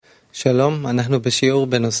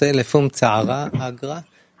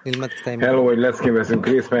Hello, hogy leszként veszünk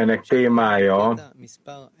részt, melynek témája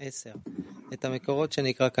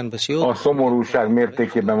a szomorúság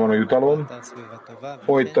mértékében van a jutalom.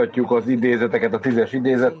 Folytatjuk az idézeteket a 10-es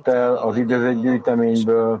idézettel, az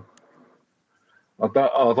idézetgyűjteményből.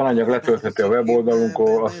 A tananyag letölthető a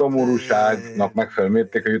weboldalunkon, a szomorúságnak megfelelő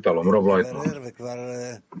mérték a jutalom. Rob Leitman.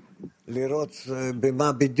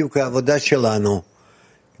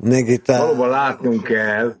 Valóban látnunk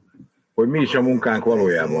kell, hogy mi is a munkánk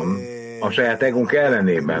valójában, a saját egónk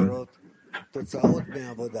ellenében.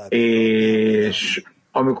 És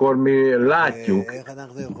amikor mi látjuk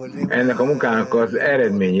ennek a munkának az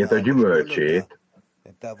eredményét, a gyümölcsét,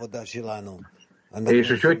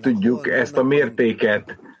 és hogy tudjuk ezt a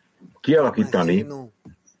mértéket kialakítani,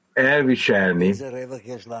 elviselni,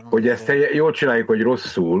 hogy ezt jól csináljuk, hogy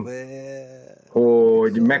rosszul,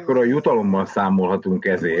 hogy mekkora jutalommal számolhatunk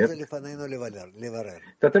ezért.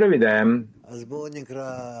 Tehát röviden,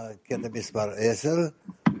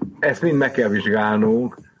 ezt mind meg kell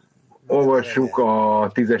vizsgálnunk, olvassuk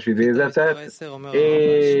a 10-es idézetet,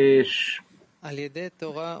 és a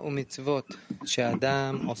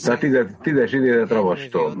 10-es idézetre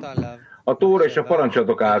olvastam. A Tóra és a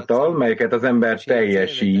parancsolatok által, melyeket az ember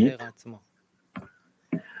teljesít,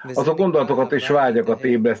 azok gondolatokat és vágyakat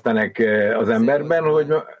ébresztenek az emberben,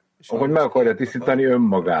 hogy meg akarja tisztítani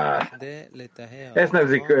önmagát. Ezt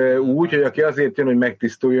nevezik úgy, hogy aki azért jön, hogy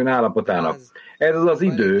megtisztuljon állapotának. Ez az az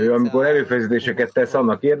idő, amikor erőfeszítéseket tesz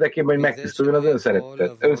annak érdekében, hogy megtisztuljon az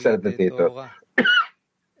önszeretetétől.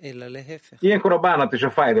 Ilyenkor a bánat és a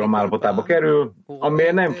fájdalom állapotába kerül,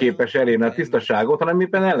 amiért nem képes elérni a tisztaságot, hanem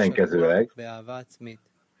éppen ellenkezőleg.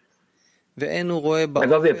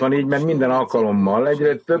 Ez azért van így, mert minden alkalommal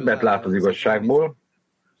egyre többet lát az igazságból,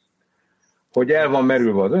 hogy el van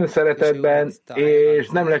merülve az önszeretetben, és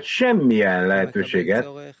nem lett semmilyen lehetőséget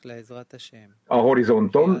a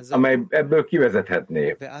horizonton, amely ebből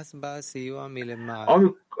kivezethetné.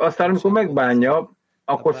 Aztán, amikor megbánja,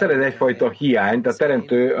 akkor szeret egyfajta hiányt, a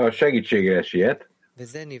teremtő a segítségre siet.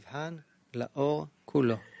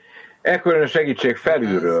 Ekkor jön a segítség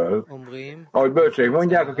felülről, ahogy bölcseik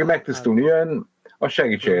mondják, aki megtisztulni jön, a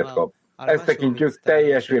segítséget kap. Ezt tekintjük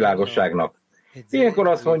teljes világosságnak. Ilyenkor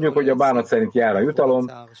azt mondjuk, hogy a bánat szerint jár a jutalom,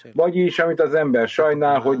 vagyis amit az ember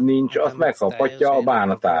sajnál, hogy nincs, azt megkaphatja a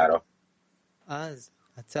bánatára.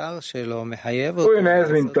 Olyan ez,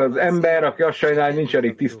 mint az ember, aki azt sajnál, hogy nincs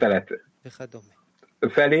elég tisztelet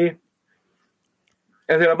felé,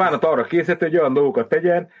 ezért a bánat arra készít, hogy olyan dolgokat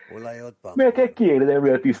tegyen, melyeket kiérdemli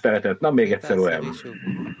a tiszteletet. Na, még egyszer olyan.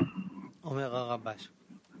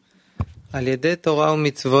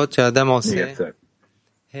 Még egyszer.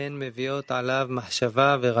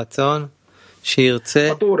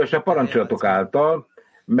 A Tóra és a parancsolatok által,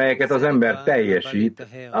 melyeket az ember teljesít,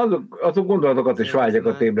 azok gondolatokat és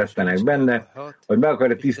vágyakat ébresztenek benne, hogy meg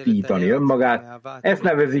akarja tisztítani önmagát. Ezt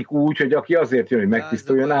nevezik úgy, hogy aki azért jön, hogy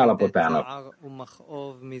megtisztuljon állapotának.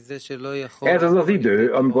 Ez az az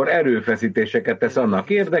idő, amikor erőfeszítéseket tesz annak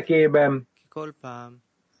érdekében,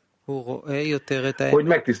 hogy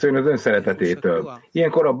megtisztuljon az önszeretetétől.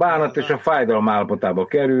 Ilyenkor a bánat és a fájdalom állapotába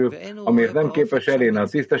kerül, amiért nem képes elérni a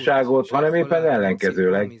tisztaságot, hanem éppen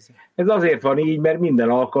ellenkezőleg. Ez azért van így, mert minden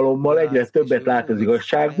alkalommal egyre többet lát az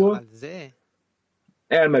igazságból,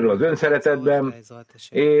 elmerül az önszeretetben,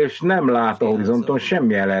 és nem lát a horizonton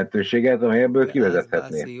semmilyen lehetőséget, amely ebből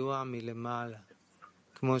kivezethetné.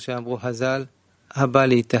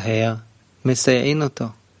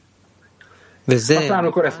 Aztán,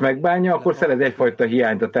 amikor ezt megbánja, akkor szeret egyfajta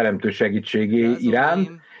hiányt a teremtő segítségé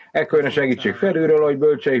iránt. Ekkor jön a segítség felülről, ahogy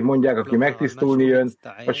bölcseik mondják, aki megtisztulni jön,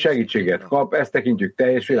 a segítséget kap, ezt tekintjük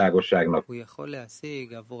teljes világosságnak.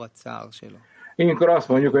 Ilyenkor azt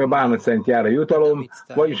mondjuk, hogy a bánat szerint jár a jutalom,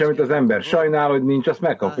 vagyis amit az ember sajnál, hogy nincs, azt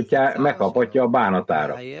megkaphatja a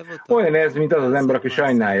bánatára. Olyan ez, mint az az ember, aki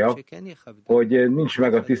sajnálja, hogy nincs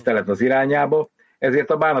meg a tisztelet az irányába, ezért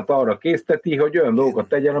a bánat arra készteti, hogy olyan dolgokat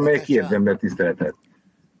tegyen, amelyek kiérdemli a tiszteletet.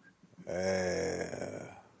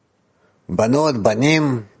 Banot,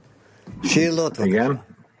 banim, sillot. Igen,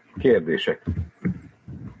 kérdések.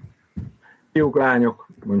 Fiúk, lányok,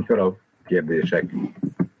 mondjuk a kérdések.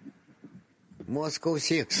 Moscow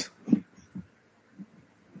 6.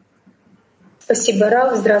 Спасибо,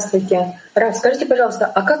 Рав, здравствуйте. Рав, скажите, пожалуйста,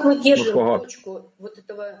 а как мы держим точку вот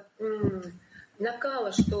этого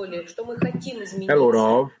накала, что ли, что мы хотим измениться? Hello,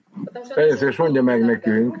 Rav. Először is mondja meg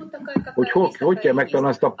nekünk, hogy kell megtalálni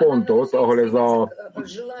azt a pontot, ahol ez a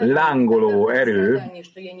lángoló erő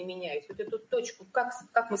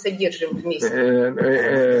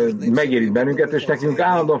megérít bennünket, és nekünk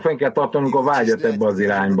állandóan fenn kell tartanunk a vágyat ebbe az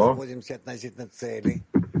irányba.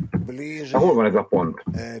 Hol van ez a pont?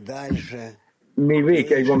 Mi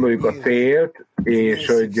végig gondoljuk a célt, és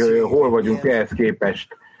hogy hol vagyunk ehhez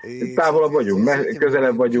képest. Távolabb vagyunk,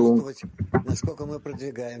 közelebb vagyunk,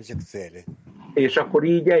 és akkor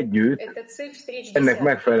így együtt, ennek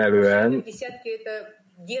megfelelően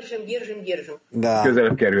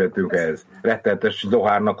közelebb kerülhetünk ehhez. Rettenetes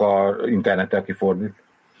Zohárnak a interneten kifordít.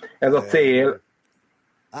 Ez a cél,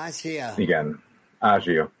 igen,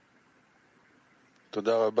 Ázsia.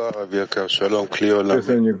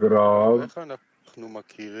 Köszönjük, Rav.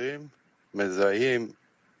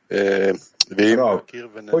 Rav,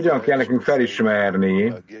 hogyan kell nekünk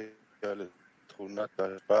felismerni,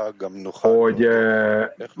 hogy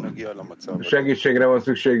segítségre van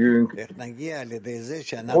szükségünk,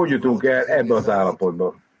 hogy jutunk el ebbe az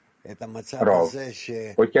állapotba? Rav,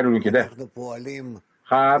 hogy kerülünk ide?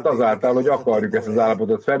 Hát azáltal, hogy akarjuk ezt az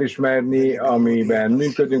állapotot felismerni, amiben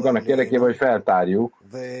működünk, annak érdekében, hogy feltárjuk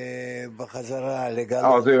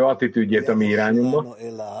az ő attitűdjét a mi irányunkba,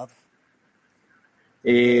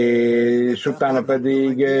 és utána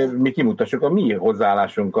pedig mi kimutassuk a mi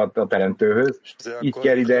hozzáállásunkat a Teremtőhöz. Így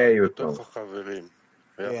kell ide eljutnunk.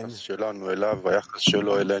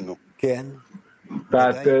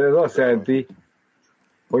 Tehát ez azt jelenti,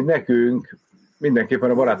 hogy nekünk mindenképpen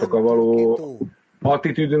a barátokkal való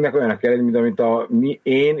attitűdünknek olyanak kell lenni, mint amit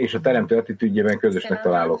én és a Teremtő attitűdjében közösnek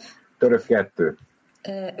találok. Török 2.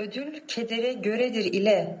 Ödül kedere göredir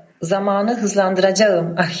ile zamanı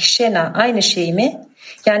hızlandıracağım ahişena aynı şey mi?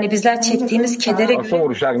 Yani bizler çektiğimiz kedere göre... A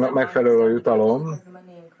szomorúságnak megfelelő a jutalom.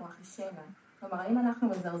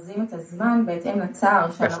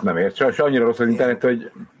 Ezt nem ért. És annyira rossz az internet,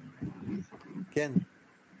 hogy...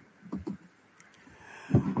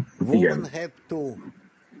 Igen.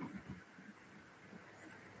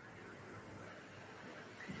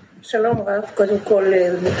 שלום רב, קודם כל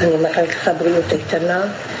אני מאחלת לך בריאות איתנה,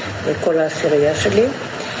 כל העשירייה שלי.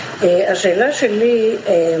 השאלה שלי...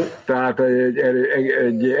 Tehát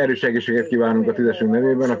egy erős egészséget kívánunk a tízesünk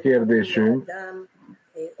nevében. A kérdésünk,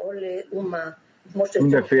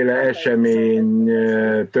 mindenféle esemény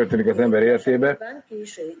történik az ember életében,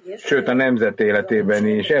 sőt a nemzet életében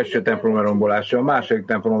is. Első templom elrombolása, a második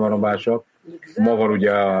templom elrombolása, ma van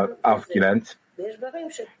ugye a AF 9,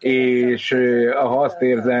 és ha azt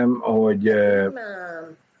érzem, hogy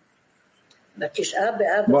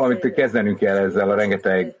valamit kezdenünk kell ezzel a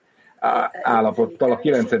rengeteg állapottal. A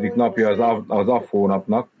 9. napja az AF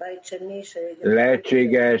hónapnak.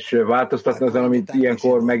 Lehetséges változtatni azon, amit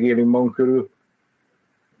ilyenkor megélünk magunk körül?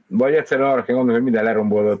 Vagy egyszerűen arra kell gondolni, hogy minden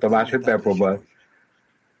lerombolódott a második templomban.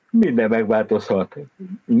 Minden megváltozhat.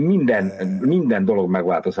 Minden dolog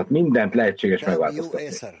megváltozhat. Mindent lehetséges megváltoztatni.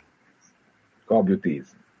 Kabjú 10.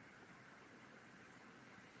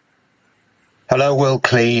 Hello, Will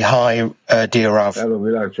Klee. Hi, dear Rav. Hello,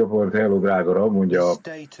 világcsoport. Hello, drága Rav, mondja.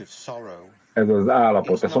 Ez az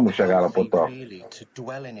állapot, a szomorúság állapota.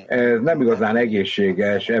 Ez nem igazán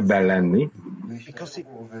egészséges ebben lenni,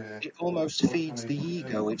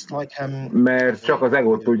 mert csak az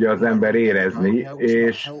egót tudja az ember érezni,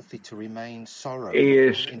 és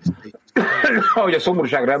ahogy a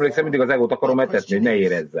szomorúságra emlékszem, mindig az egót akarom etetni, hogy ne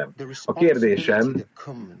érezzem. A kérdésem,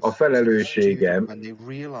 a felelősségem,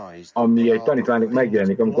 ami egy tanítványnak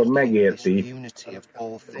megjelenik, amikor megérti,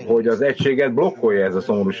 hogy az egységet blokkolja ez a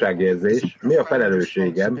szomorúságérzés, mi a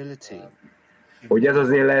felelősségem, hogy ez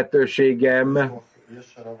az én lehetőségem,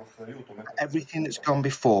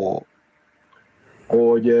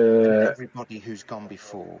 hogy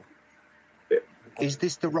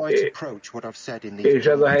és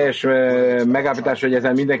ez a helyes megállapítás, hogy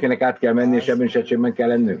ezen mindenkinek át kell menni, és ebben is egységben kell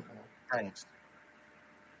lennünk?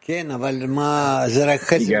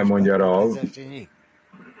 Igen, mondja Rav.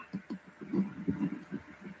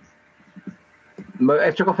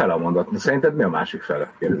 Ez csak a fele a mondat. Szerinted mi a másik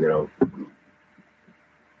fele? Kérdezi Rav.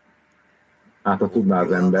 Hát, ha tudná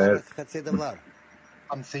az ember.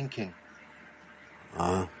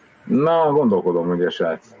 Na, gondolkodom, hogy a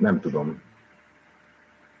srác. Nem tudom.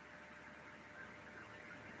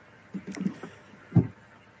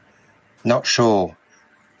 Not sure.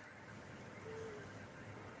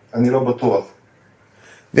 אני לא בטוח.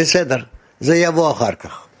 בסדר, זה יבוא אחר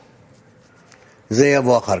כך. זה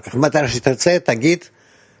יבוא אחר כך. מתי שתרצה, תגיד,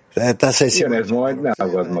 תעשה סימן.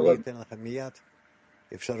 ייתן לך מיד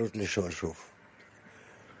אפשרות לשאול שוב.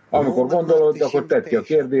 Amikor gondolod, akkor tedd ki a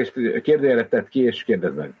kérdést, kérdőjelet tedd ki, és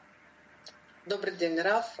kérdezd meg.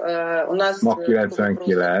 Ma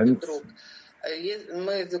 99.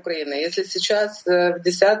 Мы из Украины. Если сейчас в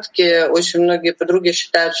десятке очень многие подруги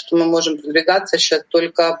считают, что мы можем продвигаться сейчас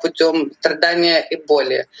только путем страдания и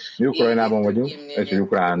боли. Ukrajnában vagyunk, ez egy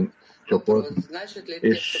ukrán csoport,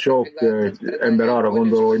 és sok ember arra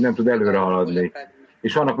gondol, hogy nem tud előre haladni.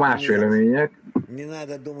 És vannak más vélemények,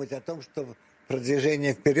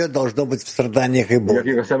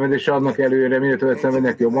 akik a szenvedésre adnak előre, minél többet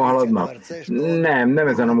szenvednek, jobban haladnak. Nem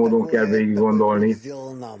ezen a módon kell végig gondolni.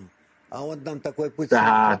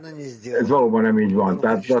 Tehát ez valóban nem így van.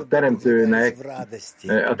 Tehát a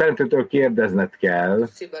teremtőtől kérdezned kell,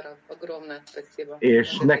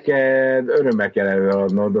 és neked örömmel kell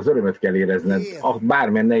előadnod, az örömet kell érezned,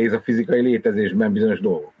 bármilyen nehéz a fizikai létezésben bizonyos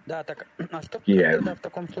dolgok. Ki ez?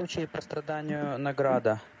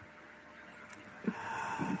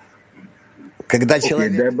 Oké,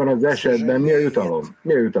 de ebben az esetben mi a jutalom?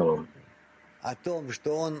 Mi a jutalom?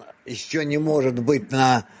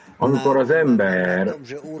 Amikor az ember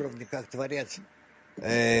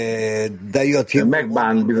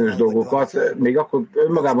megbán bizonyos dolgokat, még akkor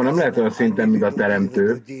önmagában nem lehet olyan szinten, mint a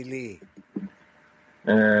teremtő.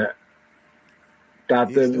 Tehát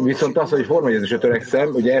viszont az, hogy formanyezésre törekszem,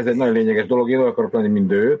 ugye ez egy nagyon lényeges dolog, én olyan akarok lenni,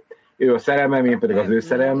 mint ő. Ő a szerelmem, én pedig az ő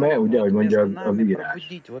szerelme, ugye, ahogy mondja az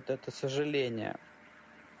írás.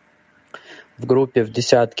 В группе, в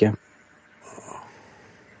десятке.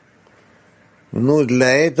 Ну, для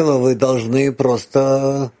этого вы должны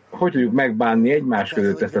просто... Hogy tudjuk megbánni egymás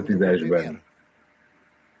között ezt a tízesben?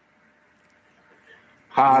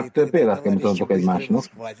 Hát példát kell mutatnotok egymásnak.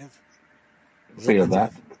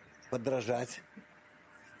 Példát.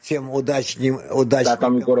 Tehát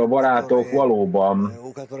amikor a barátok valóban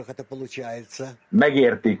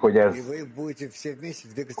megértik, hogy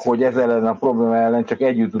ez ellen a probléma ellen csak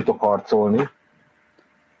együtt tudtok harcolni,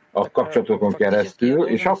 a kapcsolatokon keresztül,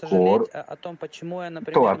 és akkor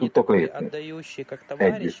tovább tudtok lépni.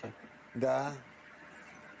 Együtt.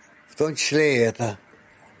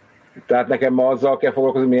 Tehát nekem ma azzal kell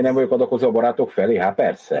foglalkozni, miért nem vagyok adakozó a barátok felé? Hát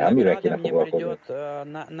persze, hát mire kéne foglalkozni?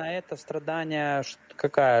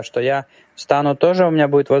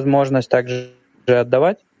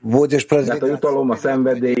 Tehát a jutalom, a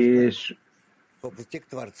szenvedés...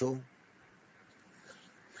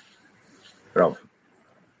 Rav.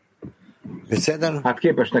 Hát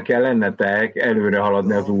képesnek kell lennetek előre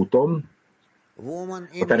haladni az úton,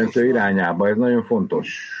 a teremtő irányába, ez nagyon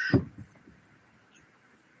fontos.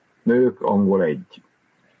 Nők, angol 1.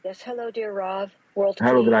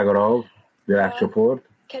 Hello, drága Rav, világcsoport.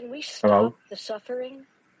 Rav.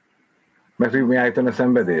 Meg tudjuk mi állítani a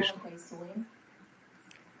szenvedést?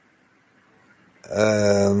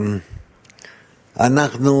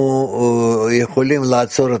 אנחנו יכולים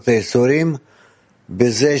לעצור את האיסורים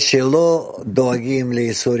בזה שלא דואגים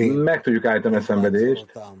לאיסורים. Meg tudjuk állítani a szenvedést,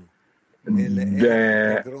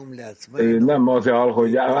 de nem azzal,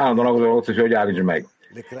 hogy állandóan aggódolsz, hogy állítsd meg.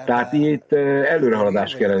 Tehát itt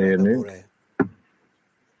előrehaladást kell elérni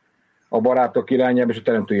a barátok irányába és a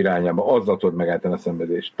teremtő irányába. Azzal tudod megállítani a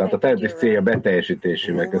szenvedést. Tehát a teremtés célja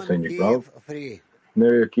beteljesítésével. Köszönjük, Rav.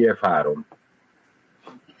 Nő, Kiev 3.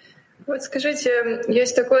 Вот скажите,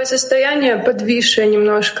 есть такое состояние подвисшее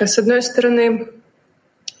немножко. С одной стороны,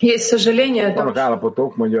 есть сожаление о том, vannak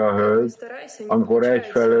állapotok, mondja a hölgy, amikor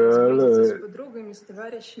egyfelől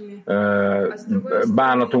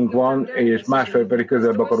bánatunk van, és másfelől pedig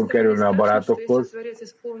közelebb akarunk kerülni a barátokhoz.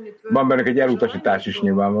 Van bennük egy elutasítás is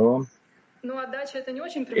nyilvánvalóan.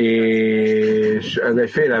 És ez egy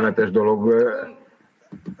félelmetes dolog,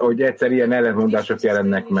 hogy egyszer ilyen ellentmondások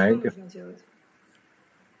jelennek meg.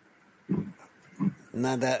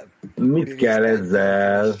 Mit kell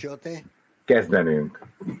ezzel kezdenünk?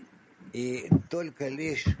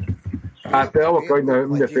 Hát akkor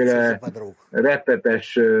mindenféle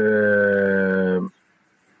rettetes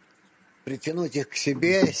притянуть их к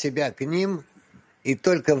себе, себя к ним, и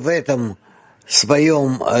только в этом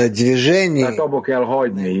своем движении tehát abba kell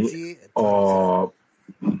hagyni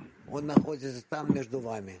он находится там между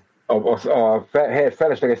вами. a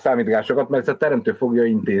felesleges számítgásokat, mert ezt a teremtő fogja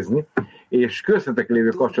intézni, és köztetek lévő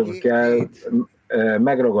kapcsolatot kell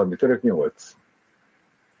megragadni. Török 8.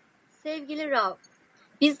 Sevgili Rav,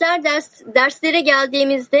 bizler derslere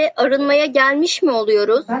geldiğimizde arınmaya gelmiş mi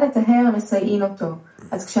oluyoruz?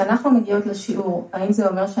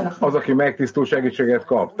 Az, aki megtisztul, segítséget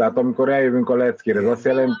kap. Tehát amikor eljövünk a leckére, ez azt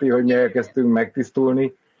jelenti, hogy mi elkezdtünk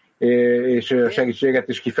megtisztulni, és segítséget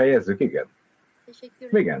is kifejezzük, igen?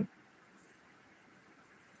 Igen.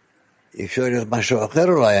 Еще раз משהו אחר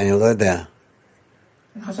אולי, אני לא יודע.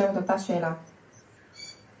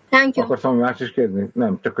 Thank you. Akarsz valami más is kérdezni?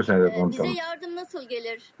 Nem, csak köszönetet mondtam. Bize yardım nasıl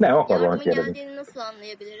gelir? Nem, akar valamit Yardımın kérdezni. geldiğini nasıl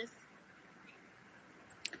anlayabiliriz?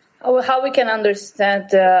 How we can understand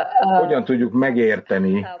Hogyan tudjuk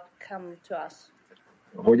megérteni, help come to us?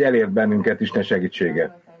 hogy elért bennünket Isten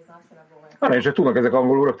segítsége? Nem is tudnak ezek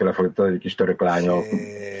angolul, rögtön lefordított egy kis török lánya a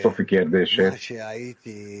Szofi kérdését. Ez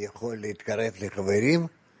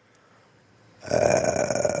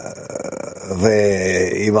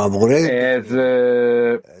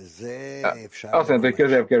azt jelenti, hogy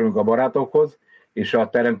közelebb kerülünk a barátokhoz, és a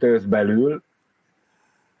teremtőhöz belül,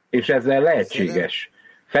 és ezzel lehetséges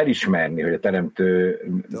felismerni, hogy a teremtő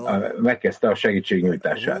megkezdte a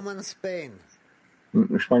segítségnyújtását.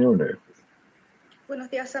 Spanyol nő. Buenos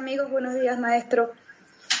días, amigos. Buenos días, maestro.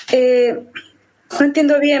 No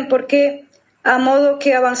entiendo bien por qué, a modo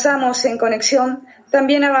que avanzamos en conexión,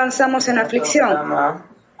 también avanzamos en aflicción.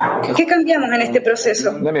 ¿Qué cambiamos en este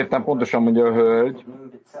proceso? Nem értem pontosan, mondja a hölgy,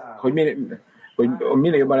 hogy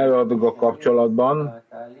minél jobban előadunk a kapcsolatban,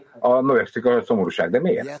 a növekszik a szomorúság. De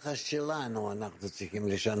miért?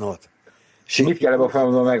 Mit kell ebben a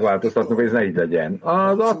folyamatban megváltoztatnunk, hogy ez ne így legyen?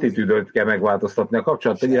 Az attitűdöt kell megváltoztatni, a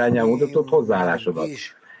kapcsolat irányába mutatott hozzáállásodat.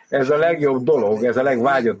 Ez a legjobb dolog, ez a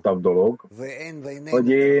legvágyottabb dolog, hogy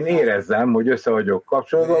én érezzem, hogy össze vagyok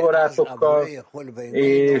kapcsolódva a barátokkal,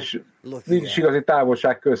 és nincs igazi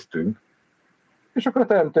távolság köztünk, és akkor a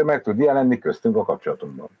teremtő meg tud jelenni köztünk a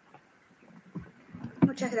kapcsolatunkban.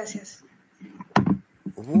 Muchas gracias.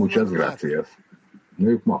 Muchas gracias.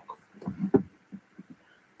 Nők mak.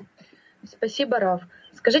 Спасибо, Рав.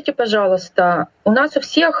 Скажите, пожалуйста, у нас у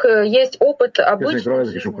всех есть опыт обычных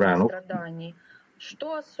жизненных страданий. Что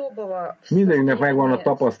особого? Mindenünknek megvan a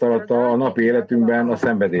tapasztalata a napi életünkben a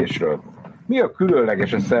szenvedésről. Mi a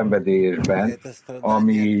különleges a szenvedésben,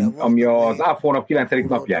 ami az hónap 9.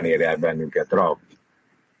 napján ér el bennünket, Rav?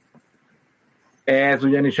 Ez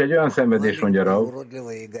ugyanis egy olyan szenvedés, mondja Rav,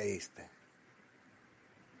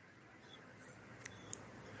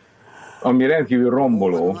 ami rendkívül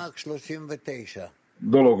romboló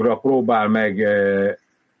dologra próbál meg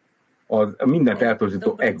a mindent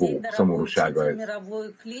eltorzító ego szomorúsága.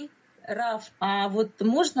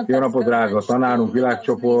 Jó napot, drága tanárunk,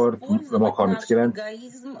 világcsoport, mag 39,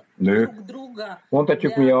 nők.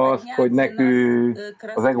 Mondhatjuk mi azt, hogy nekünk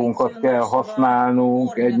az egónkat kell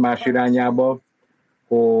használnunk egymás irányába,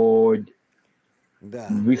 hogy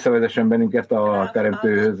visszavezessen bennünket a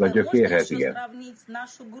teremtőhöz, a gyökérhez, igen.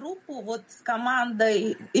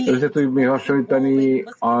 Össze tudjuk mi hasonlítani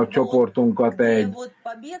a csoportunkat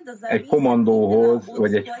egy kommandóhoz,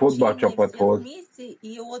 vagy egy fotballcsapathoz,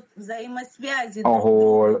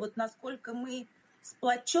 ahol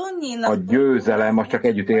a győzelem az csak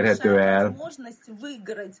együtt érhető el,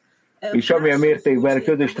 és amilyen mértékben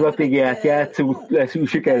közös stratégiát játszunk, leszünk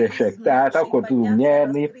sikeresek. Tehát akkor tudunk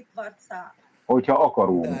nyerni, hogyha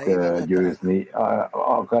akarunk győzni,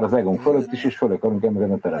 akár az egónk fölött is, és föl akarunk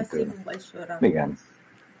emelni a teremtőnek. Igen.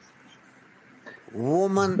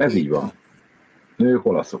 Ez így van. Nők,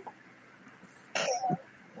 olaszok.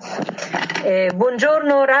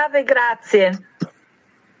 Buongiorno, Rav, grazie.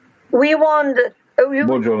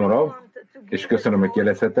 Buongiorno, Rav, és köszönöm, hogy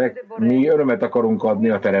kérdezhetek. Mi örömet akarunk adni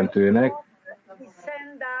a teremtőnek,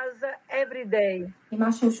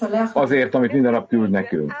 azért, amit minden nap küld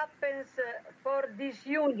nekünk.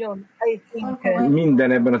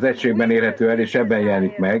 Minden ebben az egységben érhető el, és ebben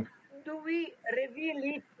jelenik meg.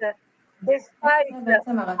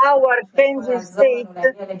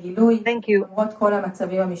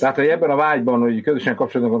 Tehát, hogy ebben a vágyban, hogy közösen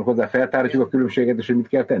kapcsolatban vannak hozzá, feltárhatjuk a különbséget, és hogy mit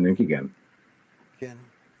kell tennünk, igen?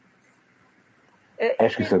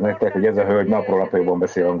 Esküszöm nektek, hogy ez a hölgy napról napjában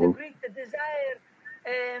beszél angolul.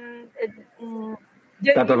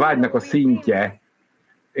 Tehát a vágynak a szintje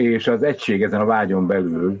és az egység ezen a vágyon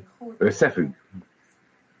belül összefügg.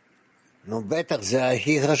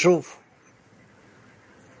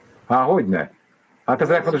 Hogyne? Hát ez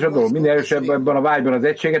a legfontosabb dolog. Minél erősebb ebben a vágyban az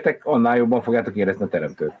egységetek, annál jobban fogjátok érezni a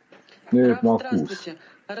teremtőt. Nők, ma 20.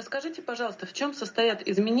 Расскажите, пожалуйста, в чем состоят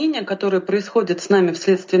изменения, которые происходят с нами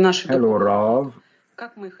вследствие нашей духовности?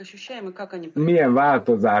 Как мы их ощущаем и как они... Milyen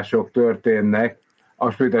változások történnek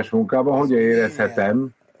a spirituális munkában, hogyan érezhetem,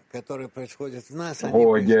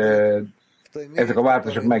 hogy ezek a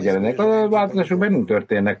változások megjelennek. A változások bennünk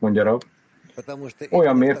történnek, mondja Rav.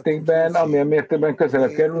 Olyan mértékben, amilyen mértékben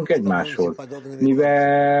közelebb kerülünk egymáshoz.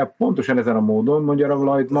 Mivel pontosan ezen a módon, mondja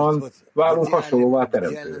Rav Lightman, válunk hasonlóvá a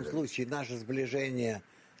teremtőhöz.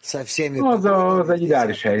 Az egy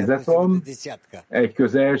ideális helyzet van, egy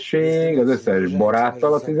közelség az összes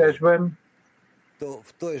baráttal a 10-esben,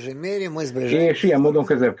 És ilyen módon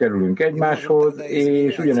közelebb kerülünk egymáshoz,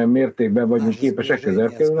 és ugyanolyan mértékben vagyunk képesek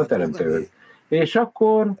közelebb kerülni a Teremtőhöz. És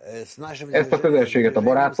akkor ezt a közelséget a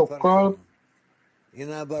barátokkal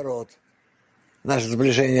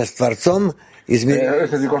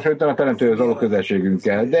összezik hasonlítani a Teremtőhöz való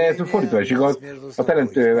közelségünkkel. De ez fordítva is igaz, a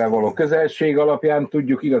Teremtővel való közelség alapján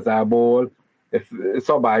tudjuk igazából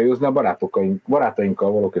szabályozni a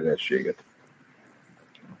barátainkkal való közelséget.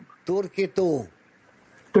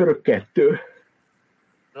 Török 2.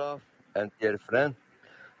 Rav and dear friend,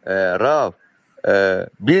 Rav,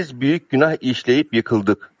 biz büyük günah işleyip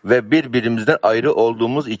yıkıldık ve birbirimizden ayrı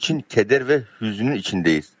olduğumuz için keder ve hüznün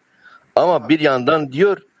içindeyiz. Ama bir yandan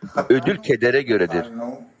diyor, ödül kedere göredir.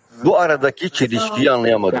 Bu aradaki çelişkiyi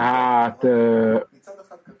anlayamadım. Tehát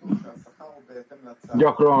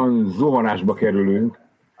gyakran zuhanásba kerülünk,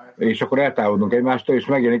 és akkor eltávolodunk egymástól, és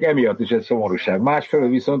megjelenik emiatt is egy szomorúság. Másfelől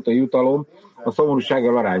viszont a jutalom a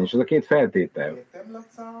szomorúsággal arányos. Ez a két feltétel.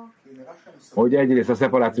 Hogy egyrészt a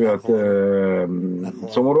szeparáció miatt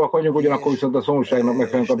szomorúak vagyunk, ugyanakkor viszont a szomorúságnak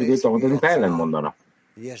megfelelően kapjuk jutalmat, ez mint ellentmondana.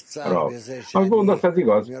 Amit mondasz, ez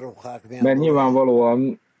igaz, mert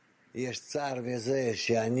nyilvánvalóan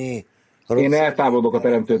én eltávolodok a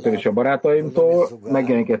Teremtőtől és a barátaimtól,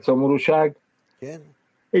 megjelenik egy szomorúság,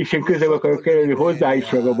 és én közel akarok kerülni hozzá is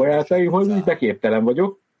meg a barátaimhoz, így beképtelen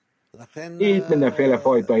vagyok. Így mindenféle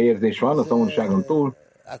fajta érzés van a szomorúságon túl.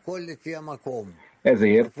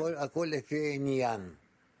 Ezért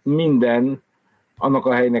minden annak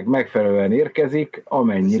a helynek megfelelően érkezik,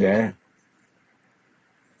 amennyire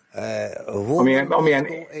amilyen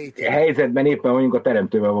helyzetben éppen vagyunk a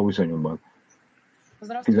Teremtővel a viszonyunkban.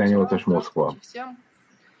 18-as Moszkva.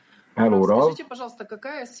 Hello, Rav. Скажите, пожалуйста,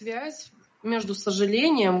 какая связь между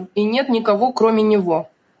сожалением и нет никого, кроме него?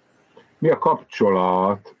 Mi a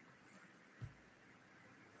kapcsolat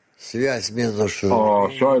a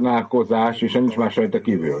sajnálkozás és a nincs más rajta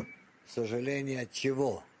kívül?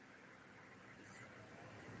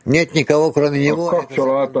 A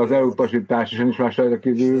kapcsolat az elutasítás és a nincs más rajta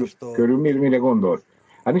kívül körül mire gondol?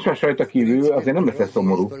 Hát nincs más rajta kívül, azért nem lesz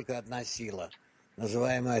szomorú.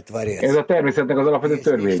 Ez a természetnek az alapvető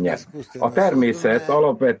törvénye. A természet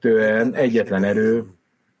alapvetően egyetlen erő.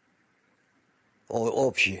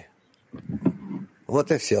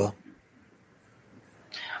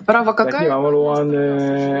 Tehát nyilvánvalóan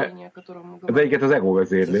az egyiket az ego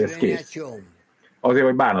vezérli, ez kész. Azért,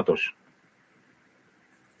 hogy bánatos.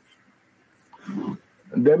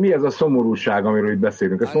 De mi ez a szomorúság, amiről itt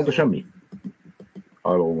beszélünk? Ez pontosan mi?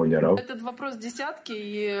 Aló, mondja Rav.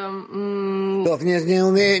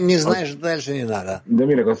 De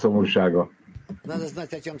minek a szomorúsága?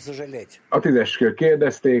 A 10-es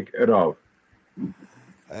kérdezték, Rav.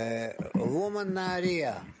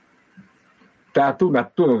 Tehát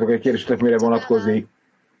tudnátok egy kérdést, mire vonatkozik,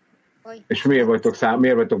 és miért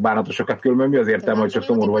vagytok bánatosak? Hát különben mi az értelme, hogy csak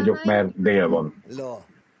szomorú vagyok, mert dél van?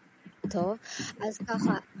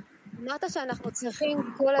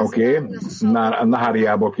 Oké,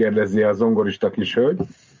 Nahariából kérdezi a zongorista kishölgy.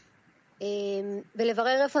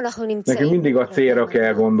 Nekünk mindig a célra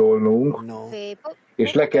kell gondolnunk,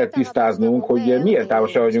 és le kell tisztáznunk, hogy milyen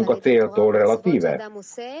távolisan vagyunk a céltól relatíve.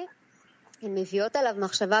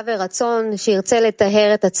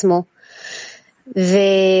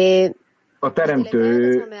 A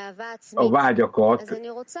Teremtő a vágyakat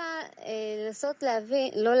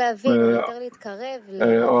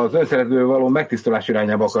az önszeretőből való megtisztulás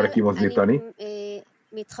irányába akar kimozdítani,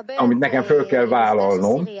 amit nekem föl kell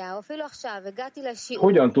vállalnom.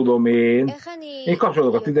 Hogyan tudom én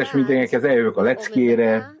kapcsolódok a 10-es meetingekhez, eljövök a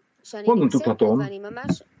leckére, honnan tudhatom,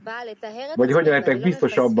 vagy hogyan lehetek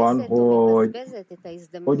biztos abban,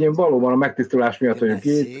 hogy én valóban a megtisztulás miatt vagyok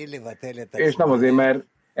itt, és nem azért, mert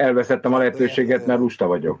elveszettem a lehetőséget, mert lusta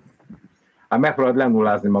vagyok. Hát megpróbáld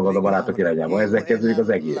lenullázni magad a barátok irányába. Ezzel kezdődik az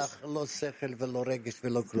egész.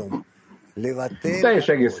 Teljes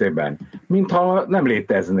egészében. Mintha nem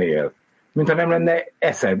léteznél. Mintha nem lenne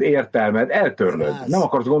eszed, értelmed, eltörlöd. Nem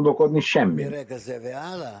akarsz gondolkodni semmin.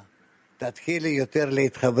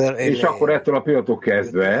 És akkor ettől a pillanattól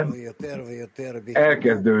kezdve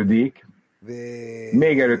elkezdődik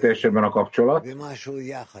még erőteljesebben a kapcsolat,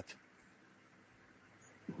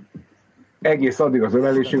 egész addig az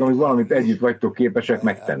ölelésig, amíg valamit együtt vagytok képesek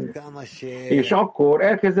megtenni. És akkor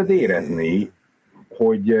elkezded érezni,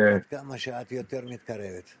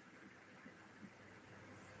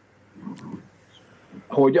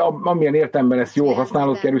 hogy amilyen értelemben ezt jól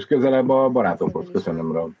használod, kerülsz közelebb a barátokhoz.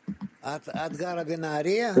 Köszönöm, Rav.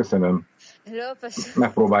 Köszönöm.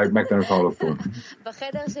 Megpróbáljuk megtenni, hogy hallottunk.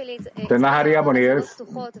 Te Nahariában élsz?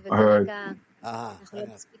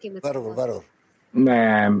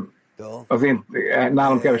 Nem.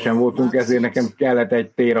 Nálam kevesen voltunk, ezért nekem kellett egy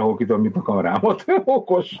tér, ahol ki tudom nyitni a kamerámat.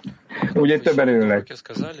 Okos. Ugye többen ülnek.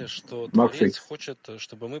 Maxi.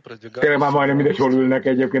 Tényleg már majdnem mindegy, hol ülnek,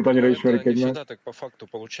 egyébként annyira ismerik egymást.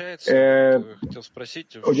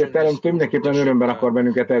 Ugye teremtő mindenképpen örömben akar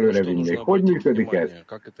bennünket előre vinni. Hogy működik ez?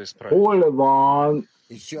 Hol van...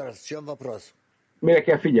 Mire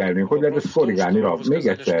kell figyelnünk? Hogy lehet ezt korrigálni, Rav? Még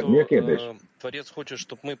egyszer, mi a kérdés?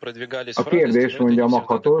 A kérdés, mondja a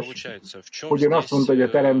maghatos, hogy ön azt mondta, hogy a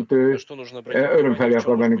teremtő öröm felé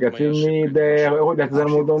akar bennünket vinni, de hogy lehet ezen a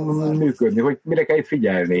módon működni? Hogy mire kell itt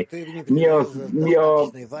figyelni?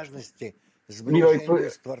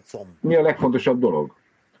 Mi a legfontosabb dolog?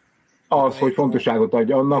 Az, hogy fontosságot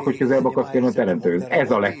adja annak, hogy közelebb akarsz kérni a teremtőhöz.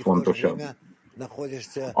 Ez a legfontosabb.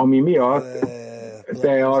 Ami miatt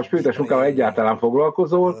te a spirites munkával egyáltalán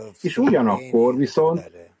foglalkozol, és ugyanakkor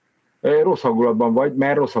viszont rossz hangulatban vagy,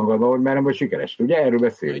 mert nem vagy sikeres. Ugye erről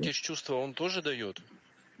beszélünk?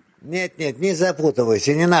 Нет, не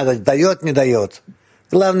запутывайся, не надо, дает, не дает.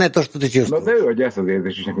 Главное то, что ты чувствуешь. Na de ő adja ezt az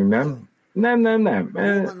érzést is nekünk, nem? Nem.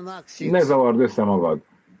 Ne zavard össze magad.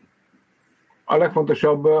 A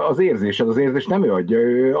legfontosabb az érzésed, az érzés nem ő adja,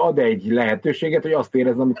 ő ad egy lehetőséget, hogy azt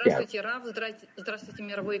érezd, amit kell. Здравствуйте,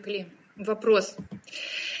 мировой Кли. Вопрос.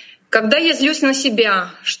 Когда я злюсь на себя,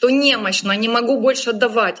 что немощно, не могу больше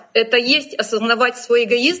отдавать, это есть осознавать свой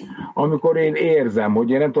эгоизм? Amikor én érzem, hogy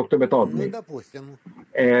én nem tudok többet adni,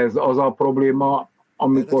 ez az a probléma,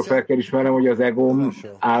 amikor fel kell ismernem, hogy az egóm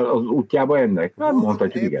áll az útjába ennek? Nem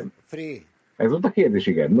mondhatjuk, igen. Ez volt a kérdés,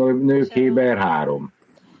 igen. Nők Héber 3.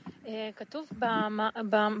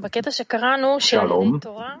 Shalom.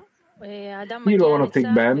 Írva van a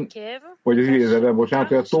cikkben, hogy az idézetben, bocsánat,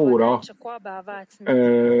 hogy a Tóra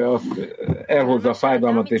elhozza a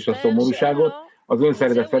fájdalmat és a szomorúságot az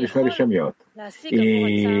önszeretet felismerése miatt.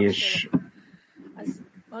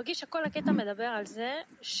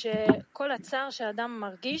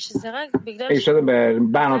 És az ember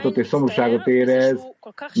bánatot és szomorúságot érez,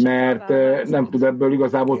 mert nem tud ebből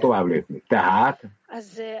igazából tovább lépni. Tehát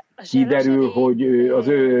kiderül, hogy az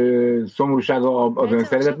ő szomorúsága az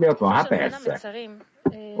önszeretet miatt van? Hát persze.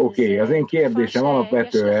 Oké, az én kérdésem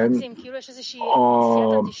alapvetően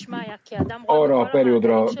arra a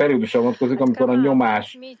periódusra vonatkozik, amikor a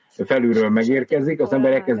nyomás felülről megérkezik, az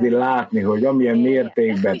ember elkezdi látni, hogy amilyen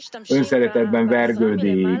mértékben önszeretetben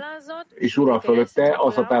vergődik és ural fölötte,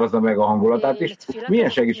 az határozza meg a hangulatát is. Milyen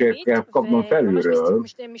segítséget kell kapnom felülről,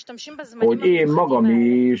 hogy én magam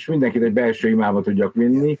is mindenkit egy belső imába tudjak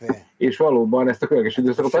vinni, és valóban ezt a különleges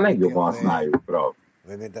időszakot a legjobban használjuk rá.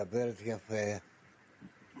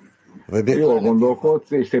 Jól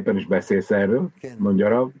gondolkodsz, és szépen is beszélsz erről, mondja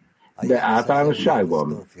Rav, de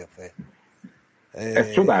általánosságban.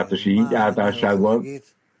 Ez csodálatos így, általánosságban.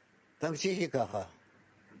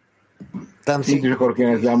 Mit is akarok én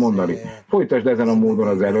ezzel mondani? Folytasd ezen a módon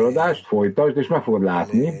az előadást, folytasd, és meg fogod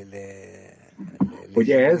látni,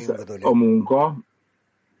 hogy ez a munka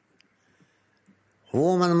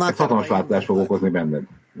egy hatalmas változást fog okozni benned.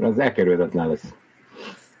 Ez elkerülhetetlen lesz.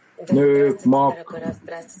 Nők, mak,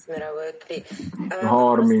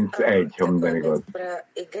 31, ha minden igaz.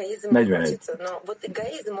 41.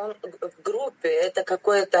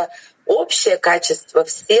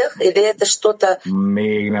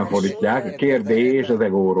 Még nem fordítják. Kérdés az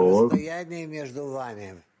egóról.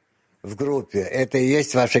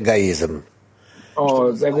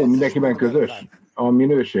 Az egó mindenkiben közös? A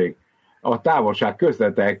minőség? A távolság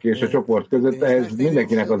köztetek és a csoport között ez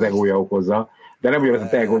mindenkinek az egója okozza. De nem ugyanaz a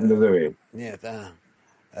te egód, mint az övé.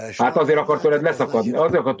 Hát azért akar tőled leszakadni,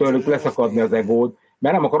 azért akar tőlük leszakadni az egód,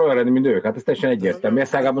 mert nem akar olyan lenni, mint ők. Hát ez teljesen egyértelmű,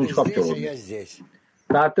 ezt ágában is kapcsolódni.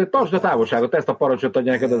 Tehát tartsd a távolságot, ezt a parancsot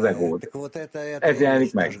adja neked az egód. Ez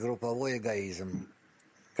jelenik meg.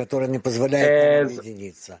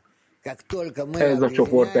 Ez a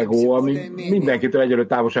csoportegó, ami mindenkitől egyelő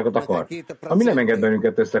távolságot akar, ami nem enged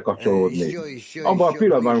bennünket összekapcsolódni. Abban a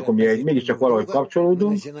pillanatban, amikor mi mégiscsak valahogy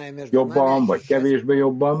kapcsolódunk, jobban vagy kevésbé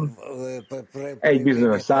jobban, egy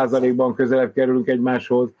bizonyos százalékban közelebb kerülünk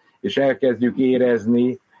egymáshoz, és elkezdjük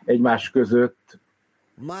érezni egymás között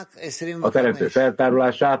a teremtő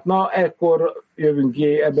feltárulását, na ekkor jövünk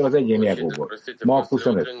ki ebből az egyéni egóból. Mach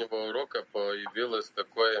 25.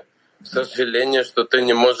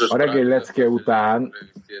 A reggeli lecke után,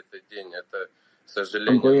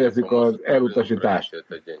 amikor érezzük az elutasítást,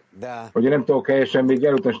 hogy nem tudok helyesen még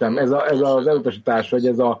elutasítani, ez az elutasítás, vagy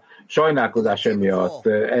ez a sajnálkozás emiatt,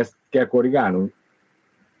 ezt kell korrigálnunk?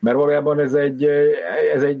 Mert valójában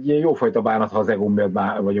ez egy jófajta bánat, ha az egó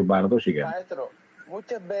miatt vagyok bánatos, igen.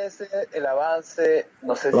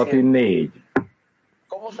 Latin 4.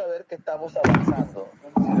 ¿cómo saber que estamos avanzando?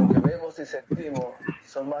 Si lo que vemos y sentimos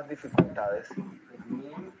son más dificultades.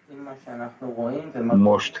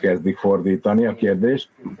 Most kezdik fordítani a kérdést.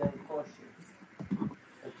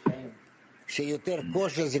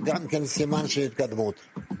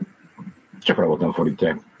 Csak rabot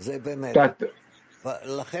fordítják.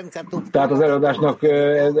 Tehát az előadásnak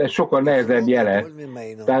ez sokkal nehezebb jele.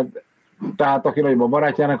 Tehát aki nagyobb a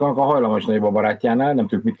barátjának, annak a hajlamos nagyobb a barátjánál, nem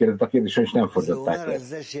tudjuk mit kérdezett a kérdés, és nem fordították le.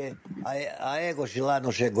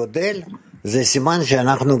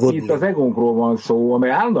 Itt az egónkról van szó, amely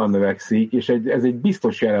állandóan növekszik, és ez egy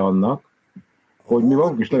biztos jele annak, hogy mi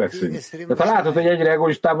magunk is növekszünk. Tehát ha látod, hogy egyre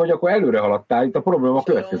egoistább vagy, akkor előre haladtál, itt a probléma a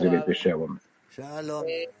következő lépéssel van.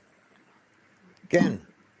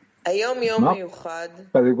 Na,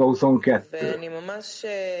 pedig a 22.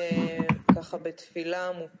 ככה בתפילה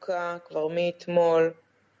עמוקה כבר מאתמול.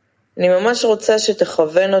 אני ממש רוצה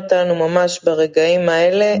שתכוון אותנו ממש ברגעים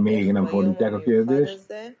האלה.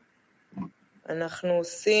 אנחנו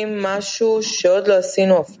עושים משהו שעוד לא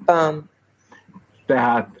עשינו אף פעם.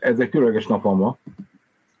 Tehát ez egy különleges napon ma.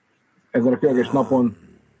 Ezen a különleges napon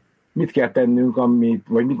mit kell tennünk,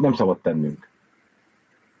 vagy mit nem szabad tennünk?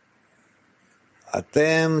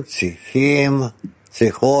 אתם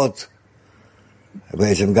צריכות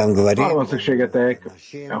arra van szükségetek,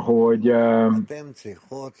 hogy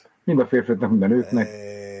mind a férfiaknak, mind a nőknek,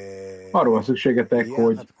 arra van szükségetek,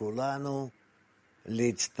 hogy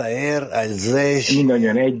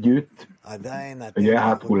mindannyian együtt, ugye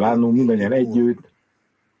hát hullánunk, mindannyian együtt,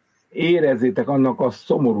 érezzétek annak a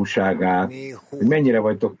szomorúságát, hogy mennyire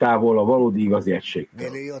vagytok távol a valódi igazi egységtől.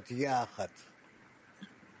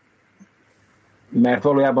 Mert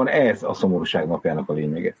valójában ez a szomorúság napjának a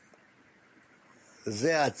lényege.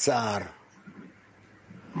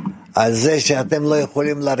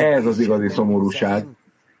 Ez az igazi szomorúság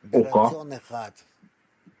oka,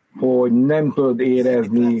 hogy nem tudod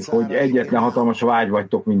érezni, hogy egyetlen hatalmas vágy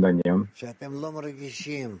vagytok mindannyian.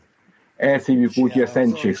 Ezt hívjuk úgy, hogy a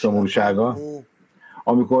szentség szomorúsága,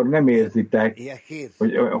 amikor nem érzitek,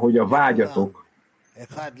 hogy a vágyatok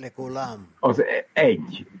az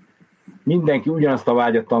egy. Mindenki ugyanazt a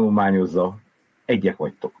vágyat tanulmányozza, egyek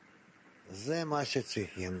vagytok.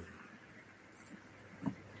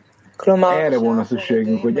 Erre volna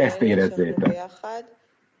szükségünk, hogy ezt érezzétek.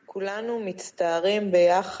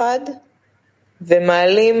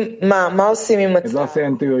 Ez azt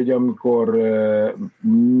jelenti, hogy amikor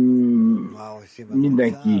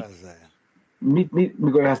mindenki,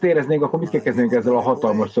 mikor ezt éreznénk, akkor mit kell kezdenünk ezzel a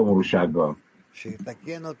hatalmas szomorúsággal?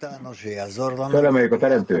 Felemeljük a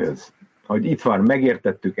Teremtőhöz, hogy itt van,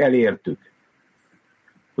 megértettük, elértük,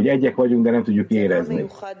 hogy egyek vagyunk, de nem tudjuk érezni.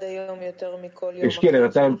 És kérdez a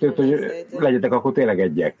Teremtőt, hogy legyetek akkor tényleg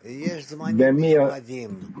egyek. De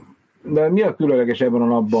mi a különleges ebben a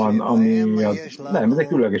napban, nem, ez egy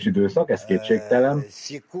különleges időszak, ez kétségtelen.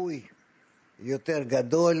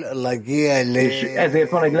 És ezért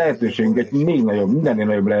van egy lehetőségünk, egy még nagyobb, mindennél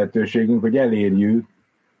nagyobb lehetőségünk, hogy elérjük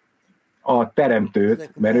a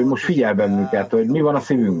Teremtőt, mert ő most figyel bennünket, hogy mi van a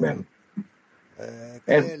szívünkben.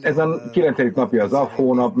 Ez a 9. napja az Av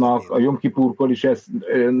hónapnak, a Jom Kipurkor is ez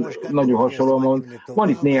nagyon hasonlóan van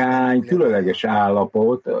itt néhány különleges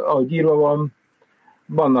állapot, ahogy írva van,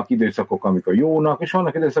 vannak időszakok, amikor jónak, és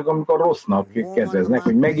vannak időszakok, amikor rossznak kezdeznek,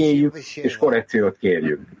 hogy megéljük, és korrekciót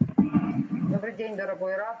kérjük.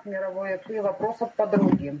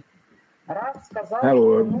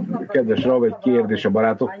 Hello, kedves Rav, egy kérdés a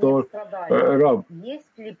barátoktól. Rav,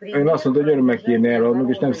 ön azt mondta, hogy örömmel kéne eladnunk,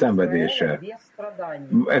 és nem szenvedéssel.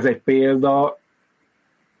 Ez egy példa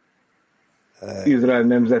Izrael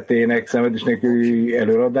nemzetének szenvedésnek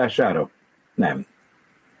előadására? Nem.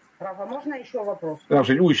 Most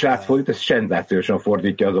egy új srác fordít, ez senzációsan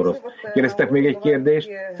fordítja az orosz. Kérdeztek még egy kérdést?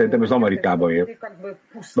 Szerintem ez Amerikában él.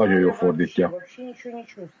 Nagyon jól fordítja.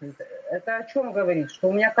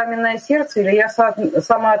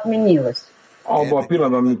 Abban a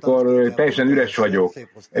pillanatban, amikor teljesen üres vagyok,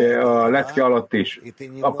 a lecke alatt is,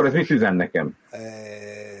 akkor ez mit üzen nekem?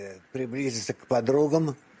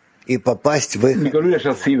 Mikor üres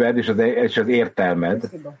a szíved és az értelmed,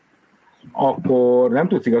 akkor nem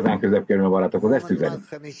tudsz igazán közebb kerülni a barátokhoz, ezt üzeni.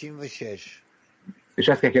 És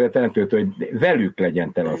ezt kell kérni a Teremtőtől, hogy velük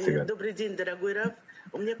legyen tele a szíved.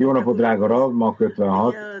 Jó napot, drága Rav, ma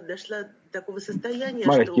 56.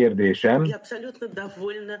 Van egy kérdésem.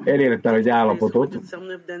 Elértem egy állapotot,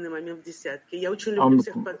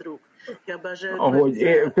 ahogy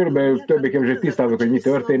körülbelül többé-kevésbé tisztában, hogy mi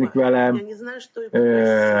történik velem,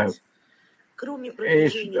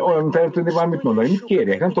 és olyan teremtőni van mit mondani, mit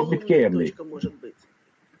kérjek, nem tudok mit kérni.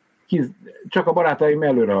 csak a barátaim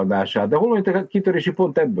előreadását. De hol van itt a kitörési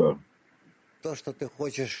pont ebből? То, что ты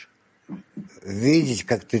хочешь видеть,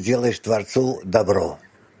 как ты делаешь Творцу добро,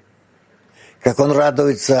 как он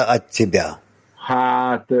радуется от тебя.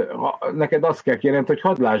 Hát, neked azt kell kérned, hogy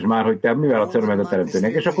hadd lásd már, hogy te mivel adsz örömet a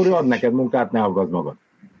teremtőnek, és akkor ő ad neked munkát, ne aggazd magad.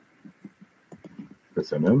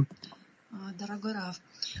 Köszönöm. Дорогой Рав,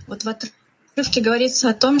 вот в отрывке говорится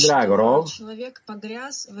о том, что человек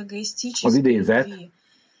погряз в эгоистической любви.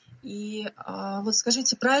 И вот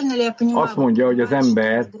скажите, правильно ли я понимаю, azt mondja, hogy az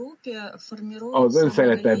ember az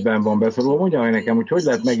önszeretetben van beszorulva. Mondja meg nekem, hogy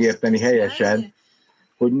lehet megérteni helyesen,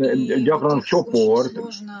 hogy gyakran a csoport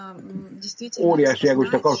óriási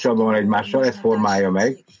egoista kapcsolatban van egymással, ez formálja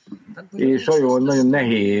meg, és nagyon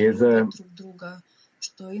nehéz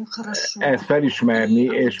ezt felismerni,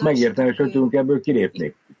 és megérteni, hogy hogy tudunk ebből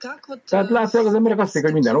kilépni. Tehát látszólag az emberek azt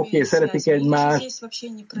mondják, hogy minden oké, szeretik egymást,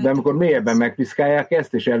 de amikor mélyebben megpiszkálják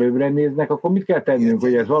ezt, és előbbre néznek, akkor mit kell tennünk,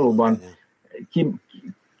 hogy ez valóban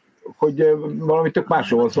hogy valami tök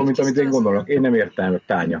másról szól, mint amit én gondolok. Én nem értem,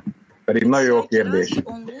 Tánya. Pedig nagyon jó kérdés.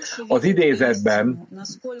 Az idézetben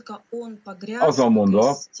azon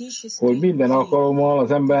mondva, hogy minden alkalommal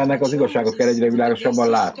az embernek az igazságot kell egyre világosabban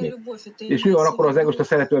látni. És mi van akkor az egoista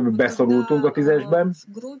szeretőbe beszorultunk a 10-esben?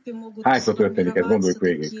 Hányszor történik ez? Gondoljuk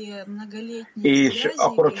végig. És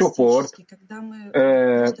akkor a csoport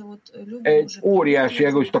egy óriási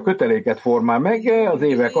egoista köteléket formál meg az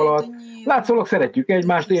évek alatt. Látszólag szeretjük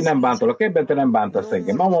egymást, én nem bántalak ebben, te nem bántasz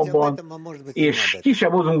engem amabban, és ki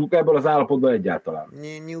sem hozunk ebből az állapotból egyáltalán.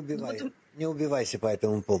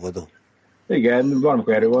 Igen, van,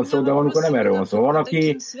 amikor erről van szó, de van, amikor nem erről van szó. Van,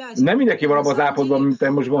 aki nem mindenki van abban az állapotban, mint te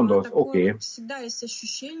most gondolsz. Oké.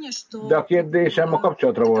 De a kérdésem a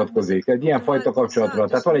kapcsolatra vonatkozik. Egy ilyen fajta kapcsolatra.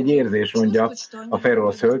 Tehát van egy érzés, mondja a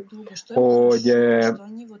Fejrolosz hölgy, hogy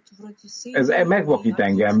ez megvakít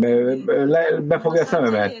engem, befogja a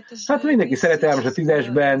szememet. Hát mindenki szeret elmos a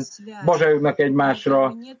 10-esben, bazsajognak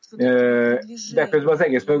egymásra, de közben az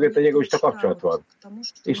egész mögött egy egoista kapcsolat van.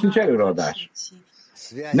 És nincs előreadás.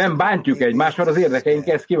 Nem bántjuk egymást, mert az érdekeink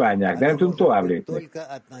ezt kívánják, de nem tudunk tovább lépni.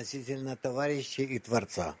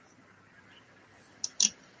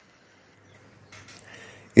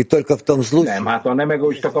 Nem, hát a nem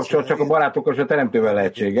egoista kapcsolat csak a barátokkal és a teremtővel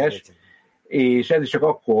lehetséges, és ez is csak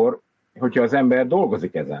akkor, hogyha az ember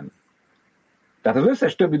dolgozik ezen. Tehát az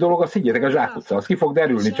összes többi dolog, azt higgyétek, a zsákutca, az ki fog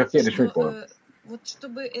derülni, csak kérdés mikor.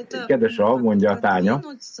 Kedves Rav, mondja a Tánya.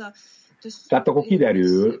 Tehát akkor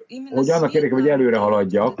kiderül, hogy annak érdekében, hogy előre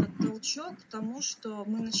haladjak,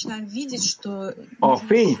 a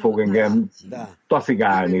fény fog engem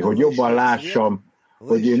taszigálni, hogy jobban lássam,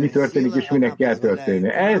 hogy mi történik, és minek kell történni.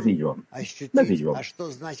 Ez így van. Ez így van.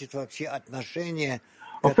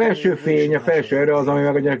 A felső fény, a felső erő az, ami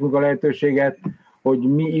megadja nekünk a lehetőséget, hogy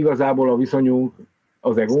mi igazából a viszonyunk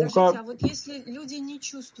az egónkkal.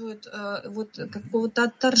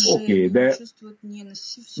 Oké, de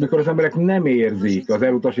mikor az emberek nem érzik az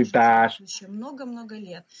elutasítást,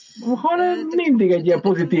 hanem mindig egy ilyen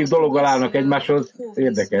pozitív dologgal állnak egymáshoz,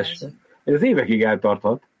 érdekes. Ez az évekig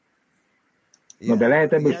eltarthat. Na de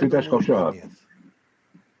lehet ebből spirituális kapcsolat?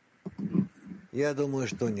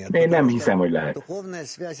 Én nem hiszem, hogy lehet.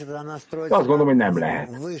 Azt gondolom, hogy nem lehet.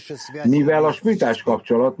 Mivel a spirituális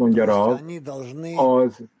kapcsolat, mondja Rav,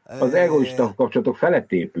 az egoista kapcsolatok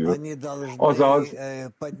felett épül, azaz,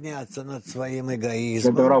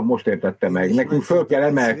 szerintem Rav most értette meg, nekünk föl kell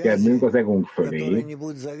emelkednünk az egónk fölé,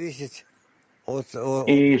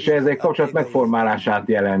 és ez egy kapcsolat megformálását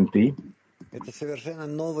jelenti,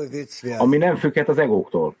 ami nem függhet az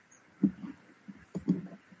egóktól.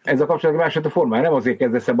 Ez a kapcsolat másfajta formája, nem azért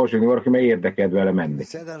kezdesz el basogni valaki, mert érdeked vele menni.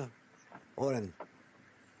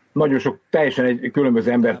 Nagyon sok, teljesen egy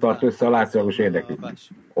különböző ember tart össze a látszólagos érdekét.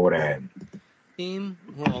 Oren.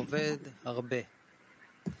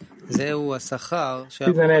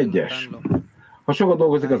 11-es. Ha sokat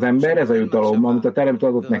dolgozik az ember, ez a jutalom, amit a teremtő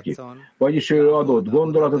adott neki. Vagyis ő adott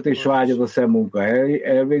gondolatot és vágyat a szemmunka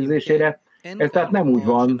elvégzésére. Ez tehát nem úgy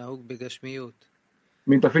van,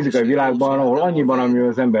 mint a fizikai világban, ahol annyiban, amivel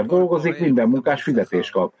az ember dolgozik, minden munkás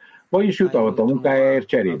fizetést kap. Vagyis jutalmat a munkájáért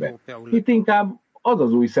cserébe. Itt inkább az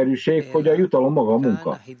az újszerűség, hogy a jutalom maga a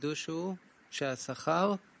munka.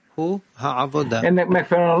 Ennek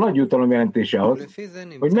megfelelően a nagy jutalom jelentése az,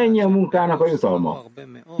 hogy mennyi a munkának a jutalma.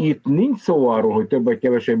 Itt nincs szó arról, hogy több vagy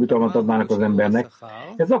kevesebb jutalmat adnának az embernek.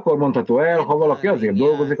 Ez akkor mondható el, ha valaki azért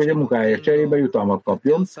dolgozik, hogy a munkájáért cserébe jutalmat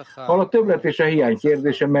kapjon, ha a többlet és a hiány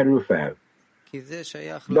kérdése merül fel.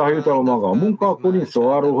 De ha a jutalom maga a munka, akkor nincs szó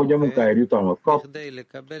arról, hogy a munkáért jutalmat kap.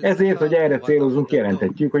 Ezért, hogy erre célozunk,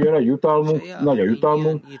 jelenthetjük, hogy nagy a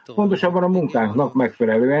jutalmunk, pontosabban a munkánknak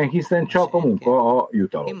megfelelően, hiszen csak a munka a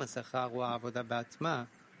jutalom.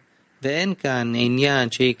 ואין כאן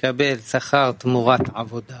עניין שיקבל שכר תמורת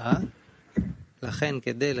עבודה, לכן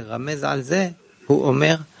כדי לרמז על זה, הוא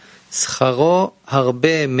אומר, שכרו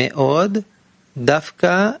הרבה מאוד,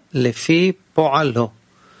 דווקא לפי פועלו,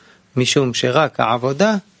 משום שרק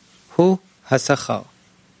העבודה הוא השכר.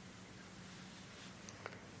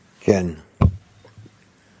 כן.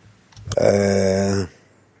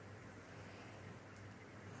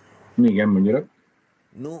 Igen, mondjuk.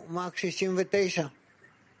 נו, מרק 69.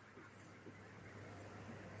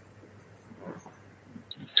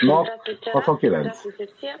 Nap 69.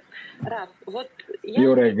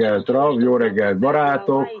 Jó reggelt, Rav, jó reggelt,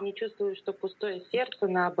 barátok.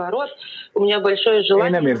 Én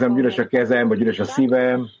nem érzem üres a kezem, vagy üres a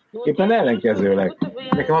szívem. Éppen ellenkezőleg.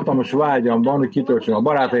 Nekem hatalmas vágyam van, hogy kitöltsem a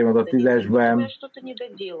barátaimat a 10-esben.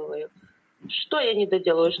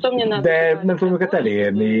 De nem tudom őket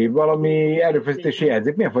elérni. Valami erőfeszítési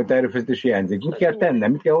hiányzik. Milyen fajta erőfeszítési hiányzik? Mit kell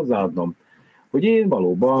tennem? Mit kell hozzáadnom? Hogy én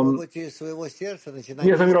valóban...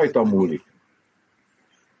 Mi az, ami rajtam múlik?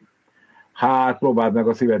 Hát próbáld meg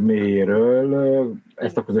a szíved mélyéről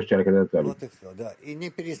ezt a közös cselekedetet velük.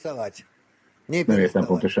 Nem értem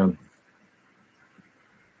pontosan.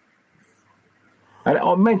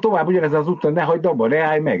 Menj tovább ugyanezen az úton, ne hagyd abba, ne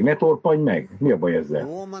állj meg, ne torpanj meg. Mi a baj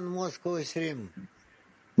ezzel?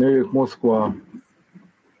 Nők, Moszkva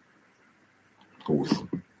 20.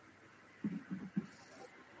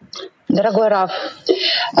 Дорогой Раф,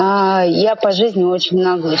 я по жизни очень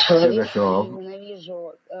наглый человек.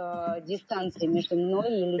 Ненавижу дистанции между мной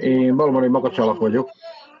и людьми. Én valóban egy makacsalak vagyok.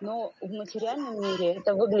 Но в материальном мире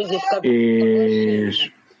это выглядит как...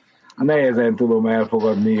 És nehezen tudom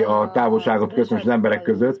elfogadni a távolságot köztem az emberek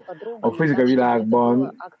között. A fizikai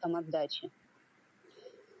világban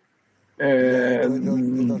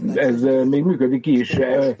ez még működik is,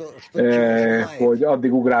 hogy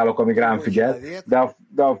addig ugrálok, amíg rám figyel, de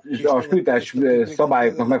a spirituális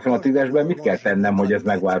szabályoknak megfelelően a 10-esben mit kell tennem, hogy ez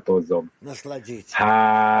megváltozzon?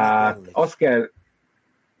 Hát azt kell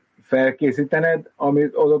felkészítened,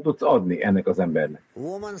 amit oda tudsz adni ennek az embernek.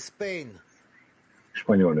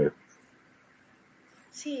 Spanyol nő.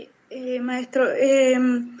 Sí, maestro,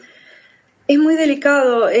 es muy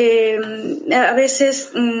delicado a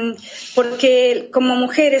veces porque como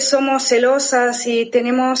mujeres somos celosas y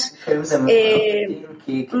tenemos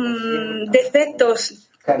defectos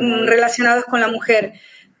relacionados con la mujer,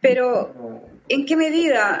 pero ¿en qué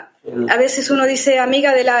medida? A veces uno dice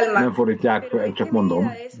amiga del alma. Nem fordítják, csak mondom.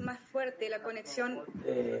 Es más fuerte la conexión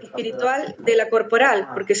espiritual de la corporal,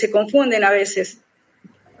 porque se confunden a veces.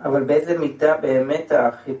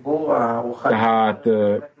 Tehát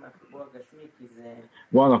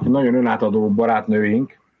vannak nagyon önátadó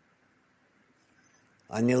barátnőink,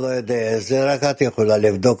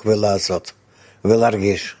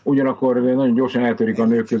 ugyanakkor nagyon gyorsan eltörik a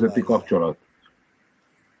nők közötti kapcsolat.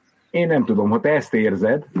 Én nem tudom, ha te ezt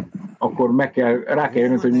érzed, akkor rá kell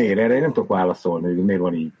jönnöd, hogy miért. Erre én nem tudok válaszolni, hogy miért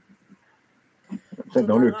van így.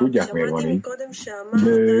 Szerintem a nők tudják, miért van így.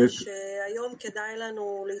 Nők,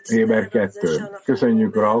 Éber 2.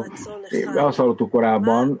 Köszönjük, Rav. Azt hallottuk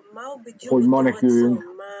korábban, hogy ma nekünk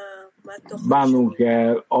bánnunk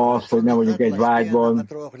kell azt, hogy nem vagyunk egy vágyban.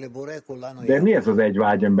 De mi ez az egy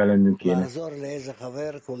vágy, amiben lennünk kéne?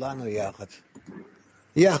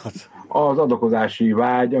 Az adakozási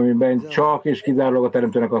vágy, amiben csak és kizárólag a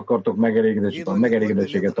teremtőnek akartok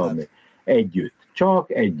megelégedettséget adni. Együtt.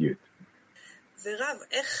 Csak együtt.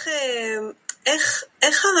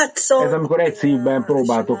 Ez amikor egy szívben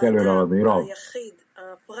próbáltok előreadni, Rav.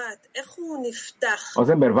 Az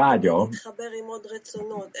ember vágya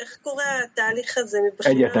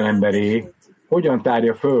egyetlen emberé hogyan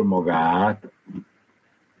tárja föl magát,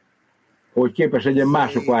 hogy képes legyen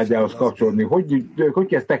mások vágyához kapcsolódni. Hogy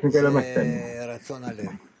kezd technikailag megtenni?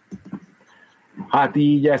 Hát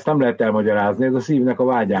így ezt nem lehet elmagyarázni, ez a szívnek a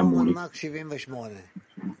vágyán múlik.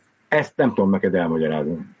 Ezt nem tudom neked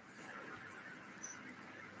elmagyarázni.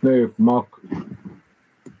 Nők, Mak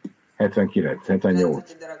 79,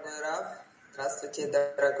 78.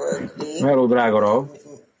 Hello, drága Rav.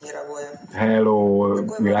 Hello,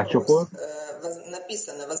 világcsoport.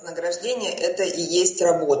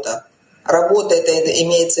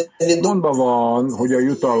 Mondva van, hogy a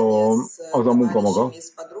jutalom az a munka maga.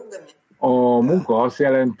 A munka azt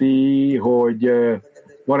jelenti, hogy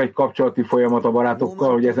van egy kapcsolati folyamat a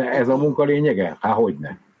barátokkal, hogy ez a munka lényege? Hát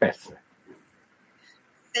hogyne, persze.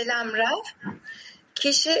 Selam Rav.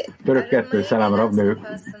 Török 2, selam Rav, nők.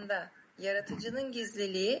 Yaratıcının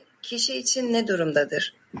gizliliği kişi için ne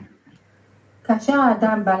durumdadır? כאשר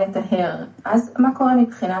האדם בא לטהר, אז מה קורה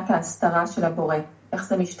מבחינת ההסתרה של הבורא? איך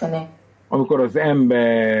זה משתנה? Amikor az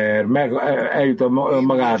ember eljut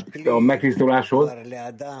magát a megtisztuláshoz,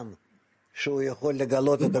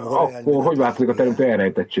 akkor hogy változik a teremtő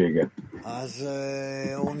elrejtettsége?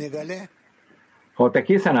 Ha te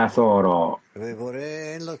készen állsz arra,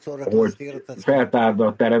 hogy feltárd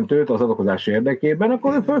a teremtőt az adakozás érdekében,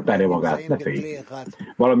 akkor ő föltárja magát, ne félj.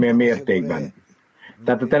 Valamilyen mértékben.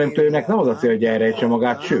 Tehát a teremtőnek nem az a cél, hogy elrejtse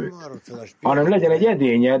magát, sőt, hanem legyen egy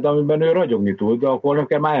edényed, amiben ő ragyogni tud, de akkor nem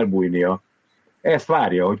kell már elbújnia. Ezt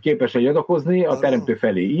várja, hogy képes egy adakozni a teremtő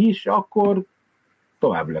felé is, akkor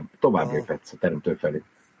tovább léphetsz a teremtő felé.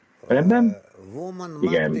 Rendben?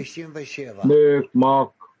 Igen. Nők,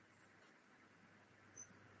 mag,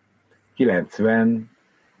 97.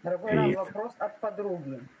 Вопрос от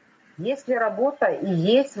подруги. Если работа и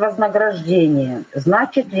есть вознаграждение,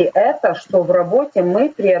 значит ли это, что в работе мы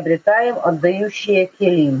приобретаем отдающие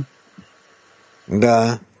келим?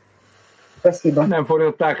 Да. Спасибо. Nem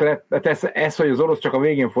fordították le, ezt, hogy az orosz csak a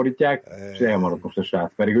végén fordítják, és elmaradt most a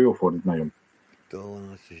srác, pedig ő jó fordít nagyon.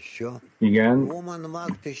 Igen.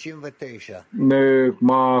 Nők,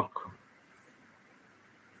 mag,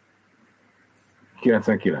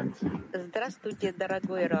 99.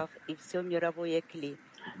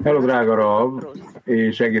 Hello, drága Rav,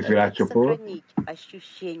 és egész világcsoport.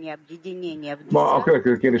 Ma a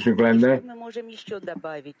következő kérdésünk lenne,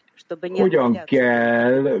 hogyan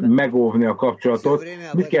kell megóvni a kapcsolatot,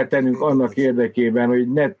 mit kell tennünk annak érdekében,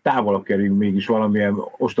 hogy ne távolabb kerüljünk mégis valamilyen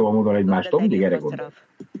ostoba módon egymástól, mindig erre gondol.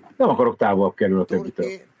 Nem akarok távolabb kerülni a többitől.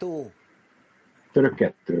 Török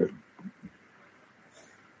 2.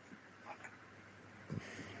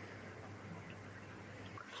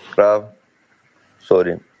 Rav,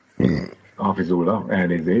 sorry. Hafizullah,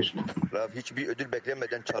 elnézést. Rav, hiçbir ödül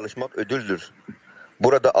beklemeden çalışmak ödüldür.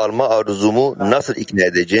 Burada alma arzumu nasıl ikna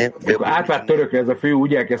edeceğim? Átvált törökre ez a fiú,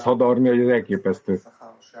 úgy elkezd hadarni, hogy ez elképesztő.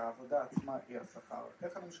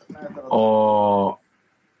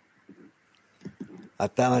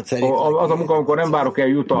 Az a munka, amikor nem várok el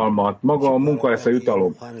jutalmat, maga a munka lesz a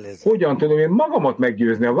jutalom. Hogyan tudom én magamat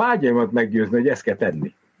meggyőzni, a vágyaimat meggyőzni, hogy ezt kell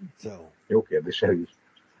tenni? Jó kérdés ez is.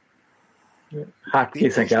 Hát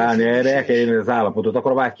készen kell állni erre, el kell érni az állapotot,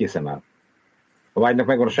 akkor a vágy készen áll. A vágynak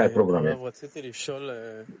megvan a saját programja.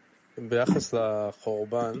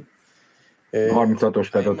 36-os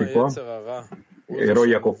petatikva,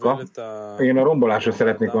 Rojakokka. Én a rombolásra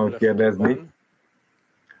szeretnék valamit kérdezni.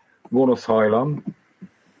 Gonosz hajlam.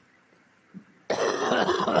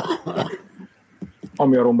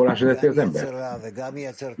 Ami a rombolás vezeti az ember.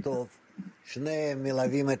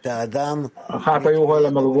 Hát a jó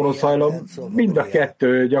hajlam meg a gonosz hajlam, mind a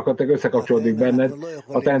kettő gyakorlatilag összekapcsolódik benned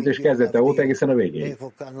a teremtés kezdete óta egészen a végéig.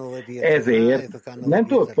 Ezért nem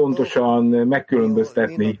tudod pontosan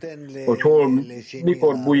megkülönböztetni, hogy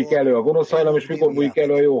mikor bújik elő a gonosz hajlam, és mikor bújik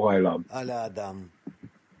elő a jó hajlam.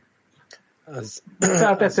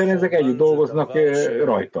 Tehát egyszerűen ezek együtt dolgoznak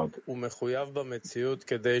rajtad.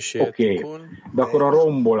 Oké, de akkor a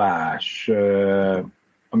rombolás,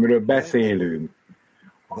 amiről beszélünk,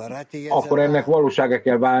 akkor ennek valósága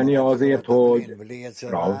kell válnia azért, hogy...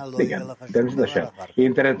 Igen, természetesen.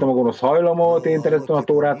 Én teremtem a gonosz hajlamot, én teremtem a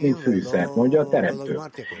Tórát, mint fűszert, mondja a teremtő.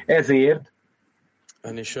 Ezért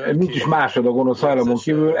nincs is másod a gonosz hajlamon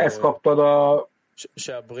kívül, ezt kaptad a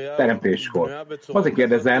teremtéskor. Azért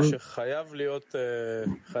kérdezem,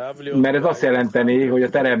 mert ez azt jelenteni, hogy a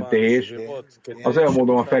teremtés az olyan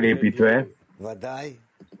módon van felépítve,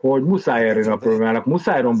 hogy muszáj erőn a problémának,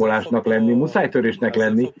 muszáj rombolásnak lenni, muszáj törésnek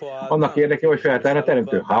lenni, annak érdekében, hogy feltárja a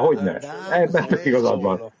teremtő. Hogyne? Ebben tök igazad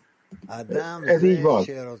van. Ez így van.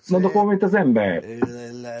 Mondok olyan, mint az ember.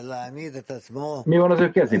 Mi van az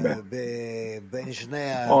ő kezében?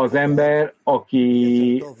 Az ember,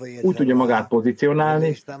 aki úgy tudja magát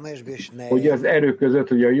pozícionálni, hogy az erő között,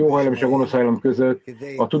 hogy a jó hajlam és a gonosz hajlam között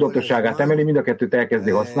a tudatosságát emeli, mind a kettőt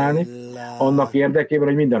elkezdi használni, annak érdekében,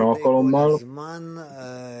 hogy minden alkalommal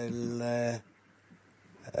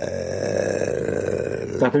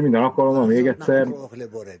tehát, hogy minden alkalommal még egyszer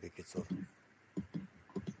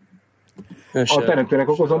a teremtőnek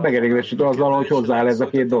okozom megelégedését azzal, hogy hozzááll ez a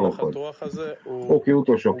két dologhoz. Oké,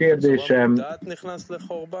 utolsó kérdésem.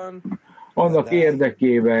 Annak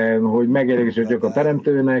érdekében, hogy megelégedését a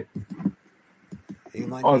teremtőnek,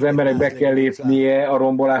 az emberek be kell lépnie a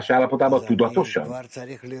rombolás állapotába tudatosan.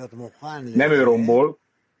 Nem ő rombol,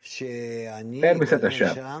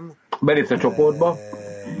 természetesen. Belépsz a csoportba,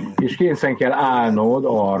 és kényszen kell állnod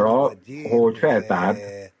arra, hogy feltárd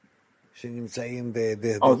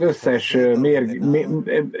az összes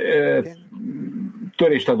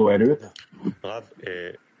törést adó erőt,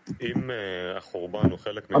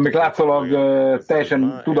 amik látszólag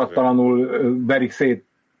teljesen tudattalanul verik szét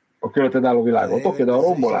a körülötted álló világot. Oké, de a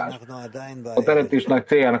rombolás, a teremtésnek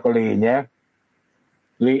céljának a lényege,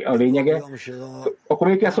 akkor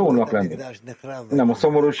még kell szomorúnak lenni. Nem, a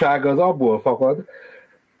szomorúság az abból fakad,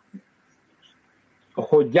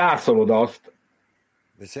 hogy gyászolod azt,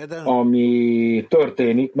 ami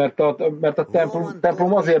történik, mert a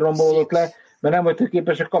templom azért rombolódott le, mert nem vagytok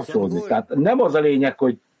képesek kapcsolódni. Tehát nem az a lényeg,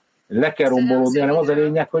 hogy le kell rombolódni, hanem az a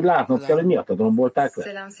lényeg, hogy látnod kell, hogy miattad rombolták le.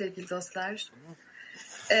 Selam sevgili dostlar.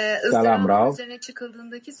 Selam Rav. Üzerine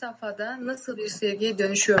çıkıldığındaki safhada nasıl bir sevgiye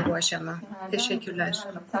dönüşüyor bu aşama? Teşekkürler.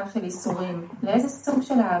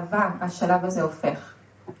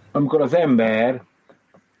 Amikor az ember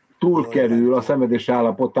túlkerül a szenvedés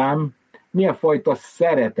állapotán, milyen fajta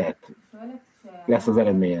szeretet lesz az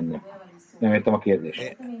eredmény ennek? Nem értem a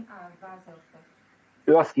kérdést.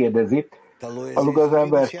 Ő azt kérdezi, amikor az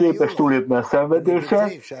ember képes túlépni a szenvedéssel,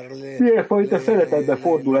 milyen fajta szeretetbe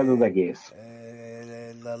fordul ez az egész?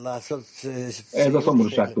 Ez a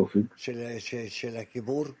szomorúságtól függ.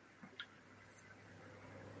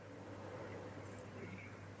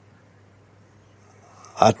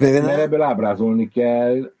 Mert ebből ábrázolni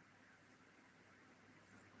kell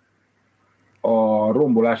a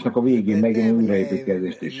rombolásnak a végén megjelenő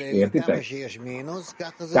újraépítkezést is. Értitek?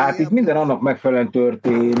 Tehát itt minden annak megfelelően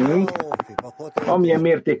történik, amilyen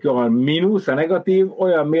mértékű a mínusz, a negatív,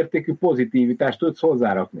 olyan mértékű pozitivitást tudsz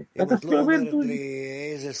hozzárakni. Tehát ezt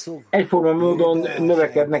egyforma módon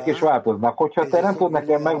növekednek és változnak. Hogyha te nem tudod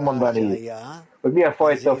nekem megmondani, hogy milyen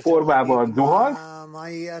fajta formában zuhansz,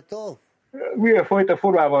 milyen fajta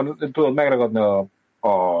formában tudod megragadni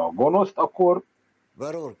a gonoszt, akkor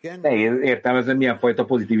nehéz értelmezni, milyen fajta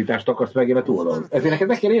pozitivitást akarsz megélni túl. Ezért neked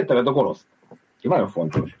meg kell értened a gonoszt. Nagyon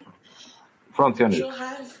fontos. Francia nő.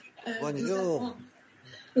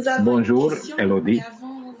 Bonjour, Elodie.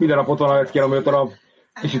 Minden nap ott van a 5 kilométer,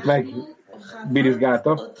 és itt meg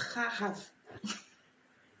birizgálta.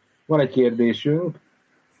 Van egy kérdésünk.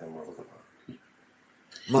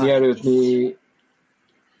 Mielőtt mi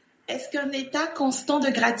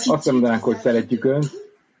azt mondanánk, hogy szeretjük Önt.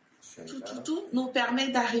 Tout nous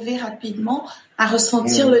permet d'arriver rapidement à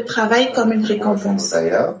ressentir le travail comme une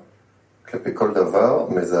récompense.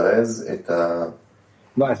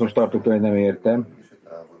 Na, ezt most tartok, hogy nem értem.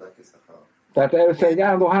 Tehát először egy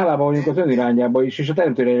állandó hálában vagyunk az ön irányába is, és a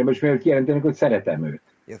teremtő irányába is, mielőtt kijelentenek, hogy szeretem őt.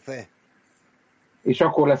 És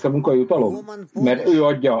akkor lesz a munkajutalom? Mert ő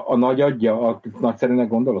adja, a nagy adja, a nagyszerűnek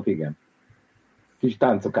gondolok, igen. Kis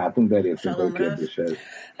táncok álltunk, de elértünk a kérdéshez.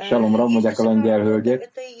 Shalom Rav, mondják a lengyel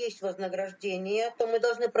hölgyek.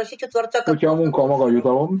 Hogyha a munka a maga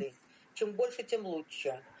jutalom,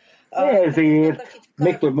 ezért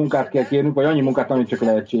még több munkát kell kérnünk, vagy annyi munkát, ami csak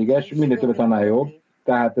lehetséges, minél többet annál jobb.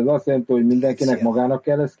 Tehát ez azt jelenti, hogy mindenkinek magának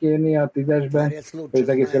kell ezt kérni a 10-esben, vagy az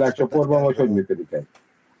egész világcsoportban, vagy hogy működik ez?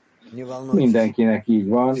 Mindenkinek így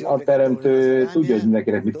van. A teremtő tudja, hogy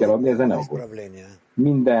mindenkinek mit kell adni, ezen ne aggódj.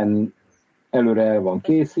 Minden előre el van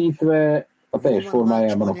készítve, a teljes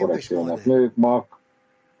formájában a korrekciónak. Nők, mak.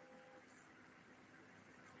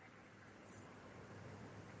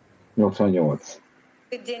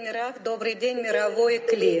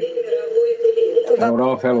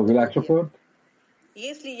 Hello, világcsoport.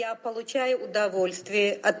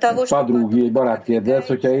 Padrugi, egy barát kérdez,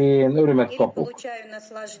 hogyha én örömet kapok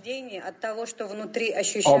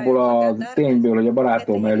abból a tényből, hogy a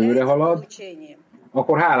barátom előre halad,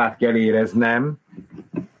 akkor hálát kell éreznem,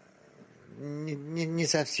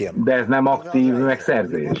 de ez nem aktív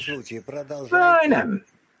megszerzés.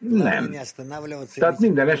 Nem. Tehát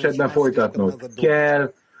minden esetben folytatnod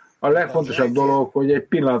kell. A legfontosabb dolog, hogy egy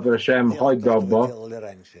pillanatra sem hagyd abba,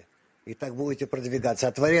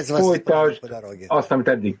 folytasd azt, amit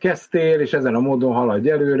eddig kezdtél, és ezen a módon haladj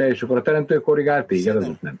előre, és akkor a teremtő korrigál téged az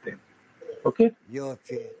út mentén. Oké?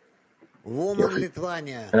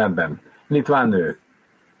 Rendben. Litván nő.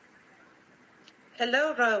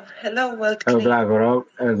 Drága Rav,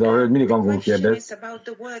 ez a hölgy mindig angolul kérdez.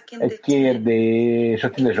 Egy kérdés a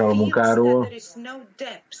 10-es almunkáról.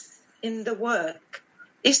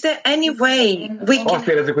 Azt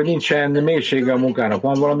érezzük, hogy nincsen mélysége a munkának.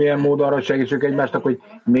 Van valamilyen mód arra, hogy segítsük egymásnak, hogy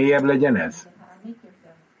mélyebb legyen ez?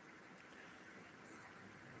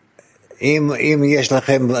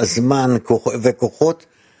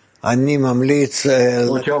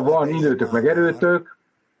 Hogyha van időtök meg erőtök,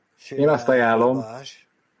 én azt ajánlom,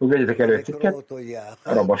 hogy vegyetek elő egy cikket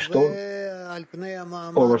a Rabastól,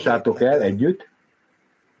 olvassátok el együtt,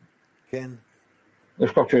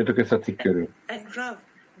 És kapcsoljatok össze a cikk körül.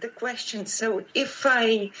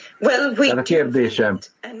 Tehát a kérdésem,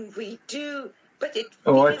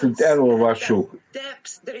 hogy elolvassuk,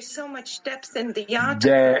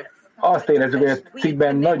 de azt érezzük, hogy a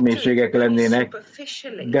cikkben nagy mélységek lennének,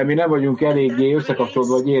 de mi nem vagyunk eléggé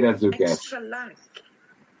összekapcsolódva, hogy érezzük ezt.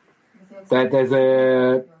 Tehát ez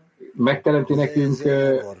megteremti nekünk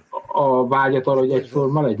a vágyat arra, hogy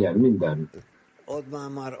egyforma legyen minden.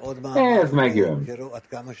 Ez megjön.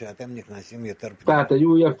 Tehát egy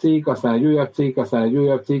újabb cikk, aztán egy újabb cikk, aztán egy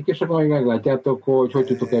újabb cikk, és akkor még meglátjátok, hogy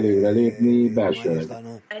tudtok előre lépni belsőleg.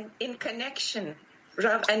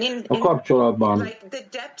 A kapcsolatban,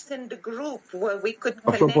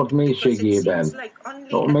 a csoport mélységében,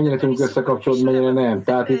 mennyire tudunk összekapcsolódni, mennyire nem.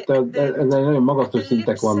 Tehát itt ezen nagyon magasztos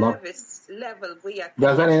szintek vannak, de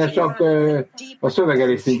az elején csak a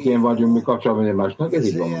szövegelés szintjén vagyunk mi kapcsolatban egymásnak, ez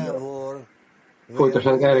így van.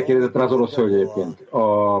 Folytassanak, erre kérdezett rá az orosz hölgy egyébként,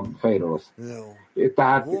 a fehér orosz.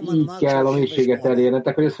 Tehát így kell a mélységet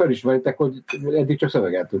elérnetek, hogy ezt felismeritek, hogy eddig csak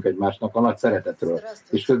szövegeltünk egymásnak a nagy szeretetről,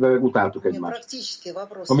 és közben meg utáltuk egymást.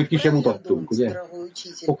 Amit ki sem mutattunk, ugye?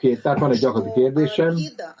 Oké, tehát van egy gyakorlati kérdésem.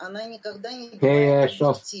 Helyes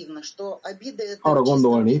azt arra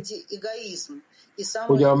gondolni,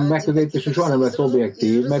 hogy a megközelítésünk soha nem lesz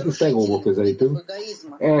objektív, mert itt egóból közelítünk.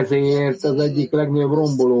 Ezért az egyik legnagyobb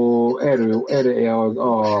romboló ereje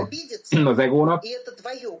az egónak,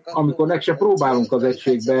 amikor meg se próbálunk az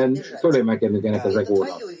egységben fölemelkedni ennek az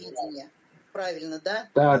egónak.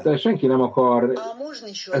 Tehát senki nem akar,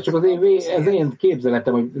 ez csak az én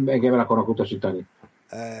képzeletem, hogy engem el akarnak utasítani.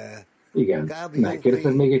 Igen.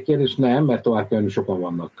 Kérdezted még egy kérdést? Nem, mert tovább kell jönni, sokan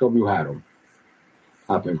vannak. Kapjuk 3.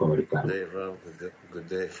 Átmegyünk Amerikára.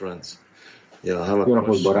 Jó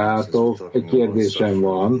napot, barátok! Egy kérdésem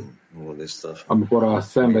van, amikor a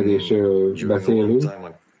szenvedésről beszélünk.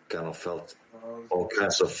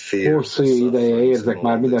 Hosszú ideje érzek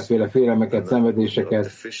már mindenféle félelmeket,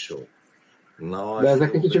 szenvedéseket, de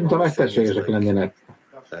ezek egy kicsit, mint a mesterségesek lennének.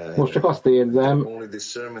 Most csak azt érzem,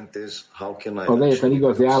 az egyetlen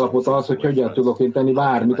igazi állapot az, hogy hogyan tudok én tenni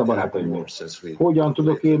bármit a barátaimmal. Hogyan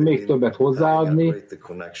tudok én még többet hozzáadni,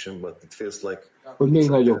 hogy még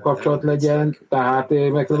nagyobb kapcsolat legyen, tehát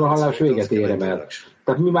meg a halálás véget érem el.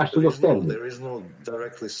 Tehát mi más tudok tenni?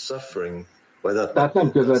 Tehát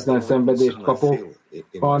nem közvetlen szenvedést kapok,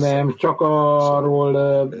 hanem csak arról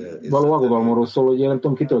való aggodalomról szól, hogy én nem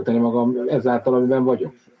tudom kitölteni magam ezáltal, amiben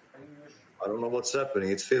vagyok.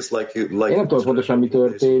 Én nem tudom pontosan, mi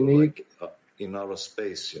történik.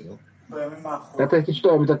 Tehát egy kicsit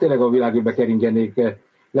olyan, mint a tényleg a világba keringenék,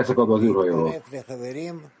 leszakadva az űrhajóról.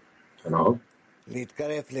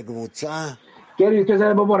 Kerülj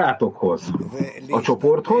közelebb a barátokhoz, a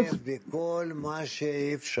csoporthoz,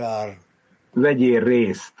 vegyél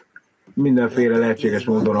részt mindenféle lehetséges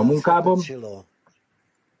módon a munkában,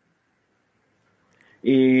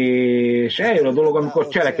 és eljön a dolog, amikor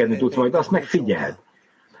cselekedni tudsz majd, azt megfigyeld.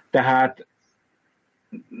 Tehát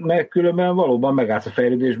meg különben valóban megállsz a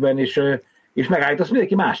fejlődésben, és megállítasz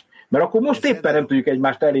mindenki mást. Mert akkor most éppen nem tudjuk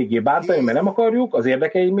egymást eléggé bántani, mert nem akarjuk az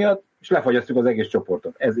érdekeim miatt, és lefagyasztjuk az egész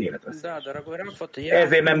csoportot. Ez életveszélyes.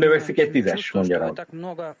 Ezért nem növekszik egy 10-es, mondja Rav.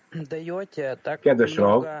 Kedves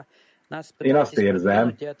Rav, én azt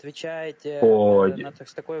érzem, hogy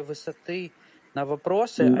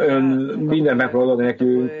ön mindent megpróbál adni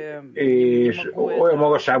nekünk, és olyan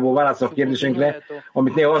magasságból válaszol a kérdésünkre,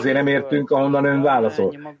 amit néha azért nem értünk, ahonnan ön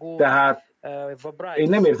válaszol. Tehát én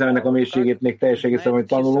nem érzem ennek a mélységét még teljes egészen, hogy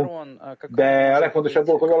tanulunk, de a legfontosabb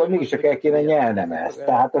dolog, hogy valahogy mégis el kéne nyelnem ezt.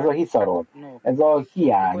 Tehát ez a hiszaron, ez a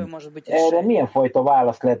hiány. Erre milyen fajta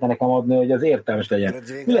választ lehetne nekem adni, hogy az értelmes legyen?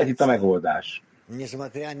 Mi lehet itt a megoldás?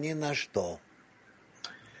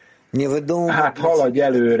 Hát haladj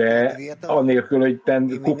előre, annélkül, hogy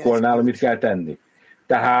kukolnál, amit kell tenni.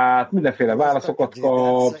 Tehát mindenféle válaszokat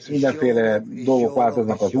kapsz, mindenféle dolgok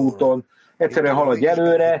változnak az úton, egyszerűen haladj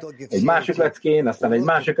előre, egy másik leckén, aztán egy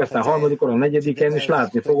másik, aztán harmadikon, a negyediken, és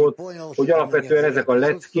látni fogod, hogy alapvetően ezek a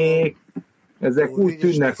leckék, ezek úgy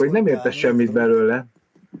tűnnek, hogy nem értesz semmit belőle,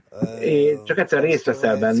 csak egyszer részt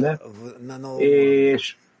veszel benne,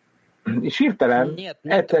 és hirtelen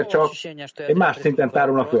egyszer csak egy más szinten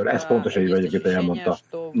tárulnak föl. Ez pontos így vagy, akit elmondta.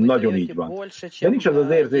 Nagyon így van. De nincs az az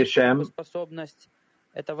érzésem,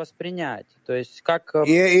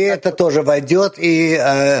 И это тоже войдет, и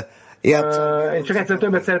én csak egyszer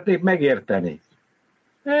többet szeretnék megérteni.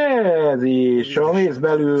 Ez is. Ha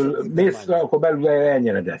mész, akkor belül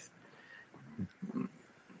elnyered.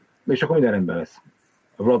 És akkor minden rendben lesz.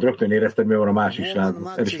 A Vlad rögtön érezted, mi van a másik srác.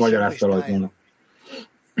 El is magyarázta rajta.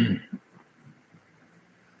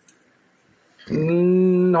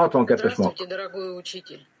 62-es mag.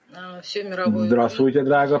 Здравствуйте,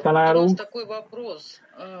 drága tanár úr,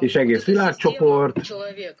 és egész világcsoport.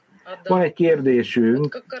 Van egy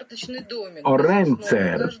kérdésünk. A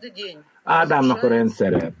rendszer, Ádámnak a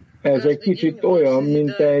rendszere, ez egy kicsit olyan,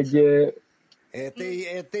 mint egy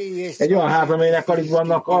olyan ház, amelynek alig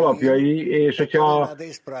vannak alapjai, és hogyha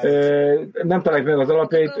nem találjuk meg az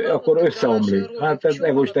alapjait, akkor összeomlik. Hát ez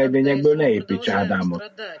egoista edényekből ne építs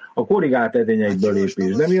Ádámot. A korrigált edényekből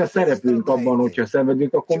építs. De mi a szerepünk abban, hogyha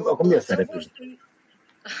szenvedünk, akkor mi a szerepünk?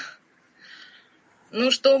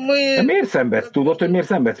 De miért szenvedsz? Tudod, hogy miért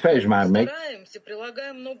szenvedsz? Fejtsd már meg.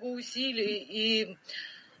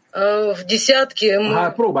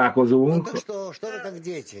 Hát próbálkozunk,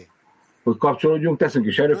 hogy kapcsolódjunk, teszünk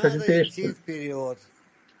is erőfeszítést.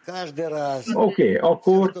 Oké,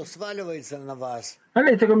 akkor hát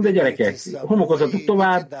legyetek, mint a gyerekek. Homokozzatok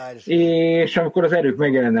tovább, és amikor az erők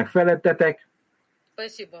megjelennek felettetek,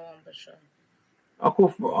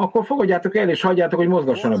 akkor fogadjátok el, és hagyjátok, hogy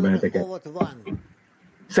mozgassanak benneteket.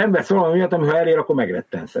 Szenvedsz valami miatt, amikor elér, akkor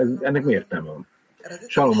megrettensz. Ennek mi értelme van?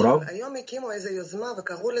 Shalom Rav.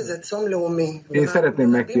 Én szeretném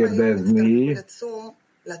megkérdezni,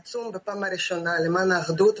 לצום בפעם הראשונה למען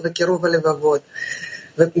האחדות וקירוב הלבבות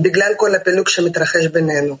ובגלל כל הפילוג שמתרחש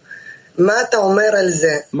בינינו. מה אתה אומר על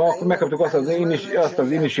זה? Ma megkaptuk azt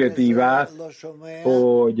az initiatívát,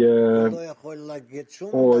 hogy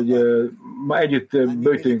ma együtt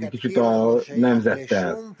böjtöljünk egy kicsit a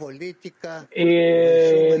nemzettel.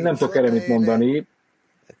 Én nem tudok erre mit mondani.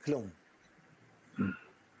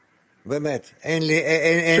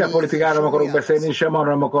 Sem politikára nem akarok beszélni, sem arra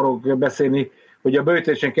nem akarok beszélni, hogy a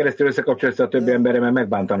böjtésen keresztül összekapcsolsz a többi emberre, mert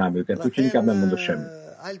megbántanám őket. Úgyhogy inkább nem mondok semmit.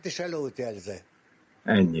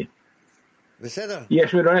 Ennyi.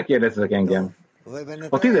 Ilyesmiről ne kérdezzetek engem.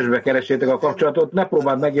 A 10-esbe keressétek a kapcsolatot, ne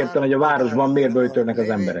próbáld megérteni, hogy a városban miért böjtölnek az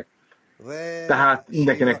emberek. Tehát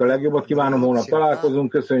mindenkinek a legjobbat kívánom, holnap találkozunk,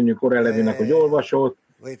 köszönjük Korel Levinek, hogy olvasott.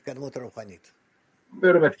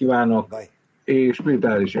 Örömet kívánok, és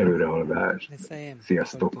spirituális előrehaladást.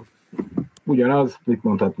 Sziasztok! Ugyanaz, mit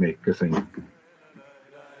mondhat még? Köszönjük!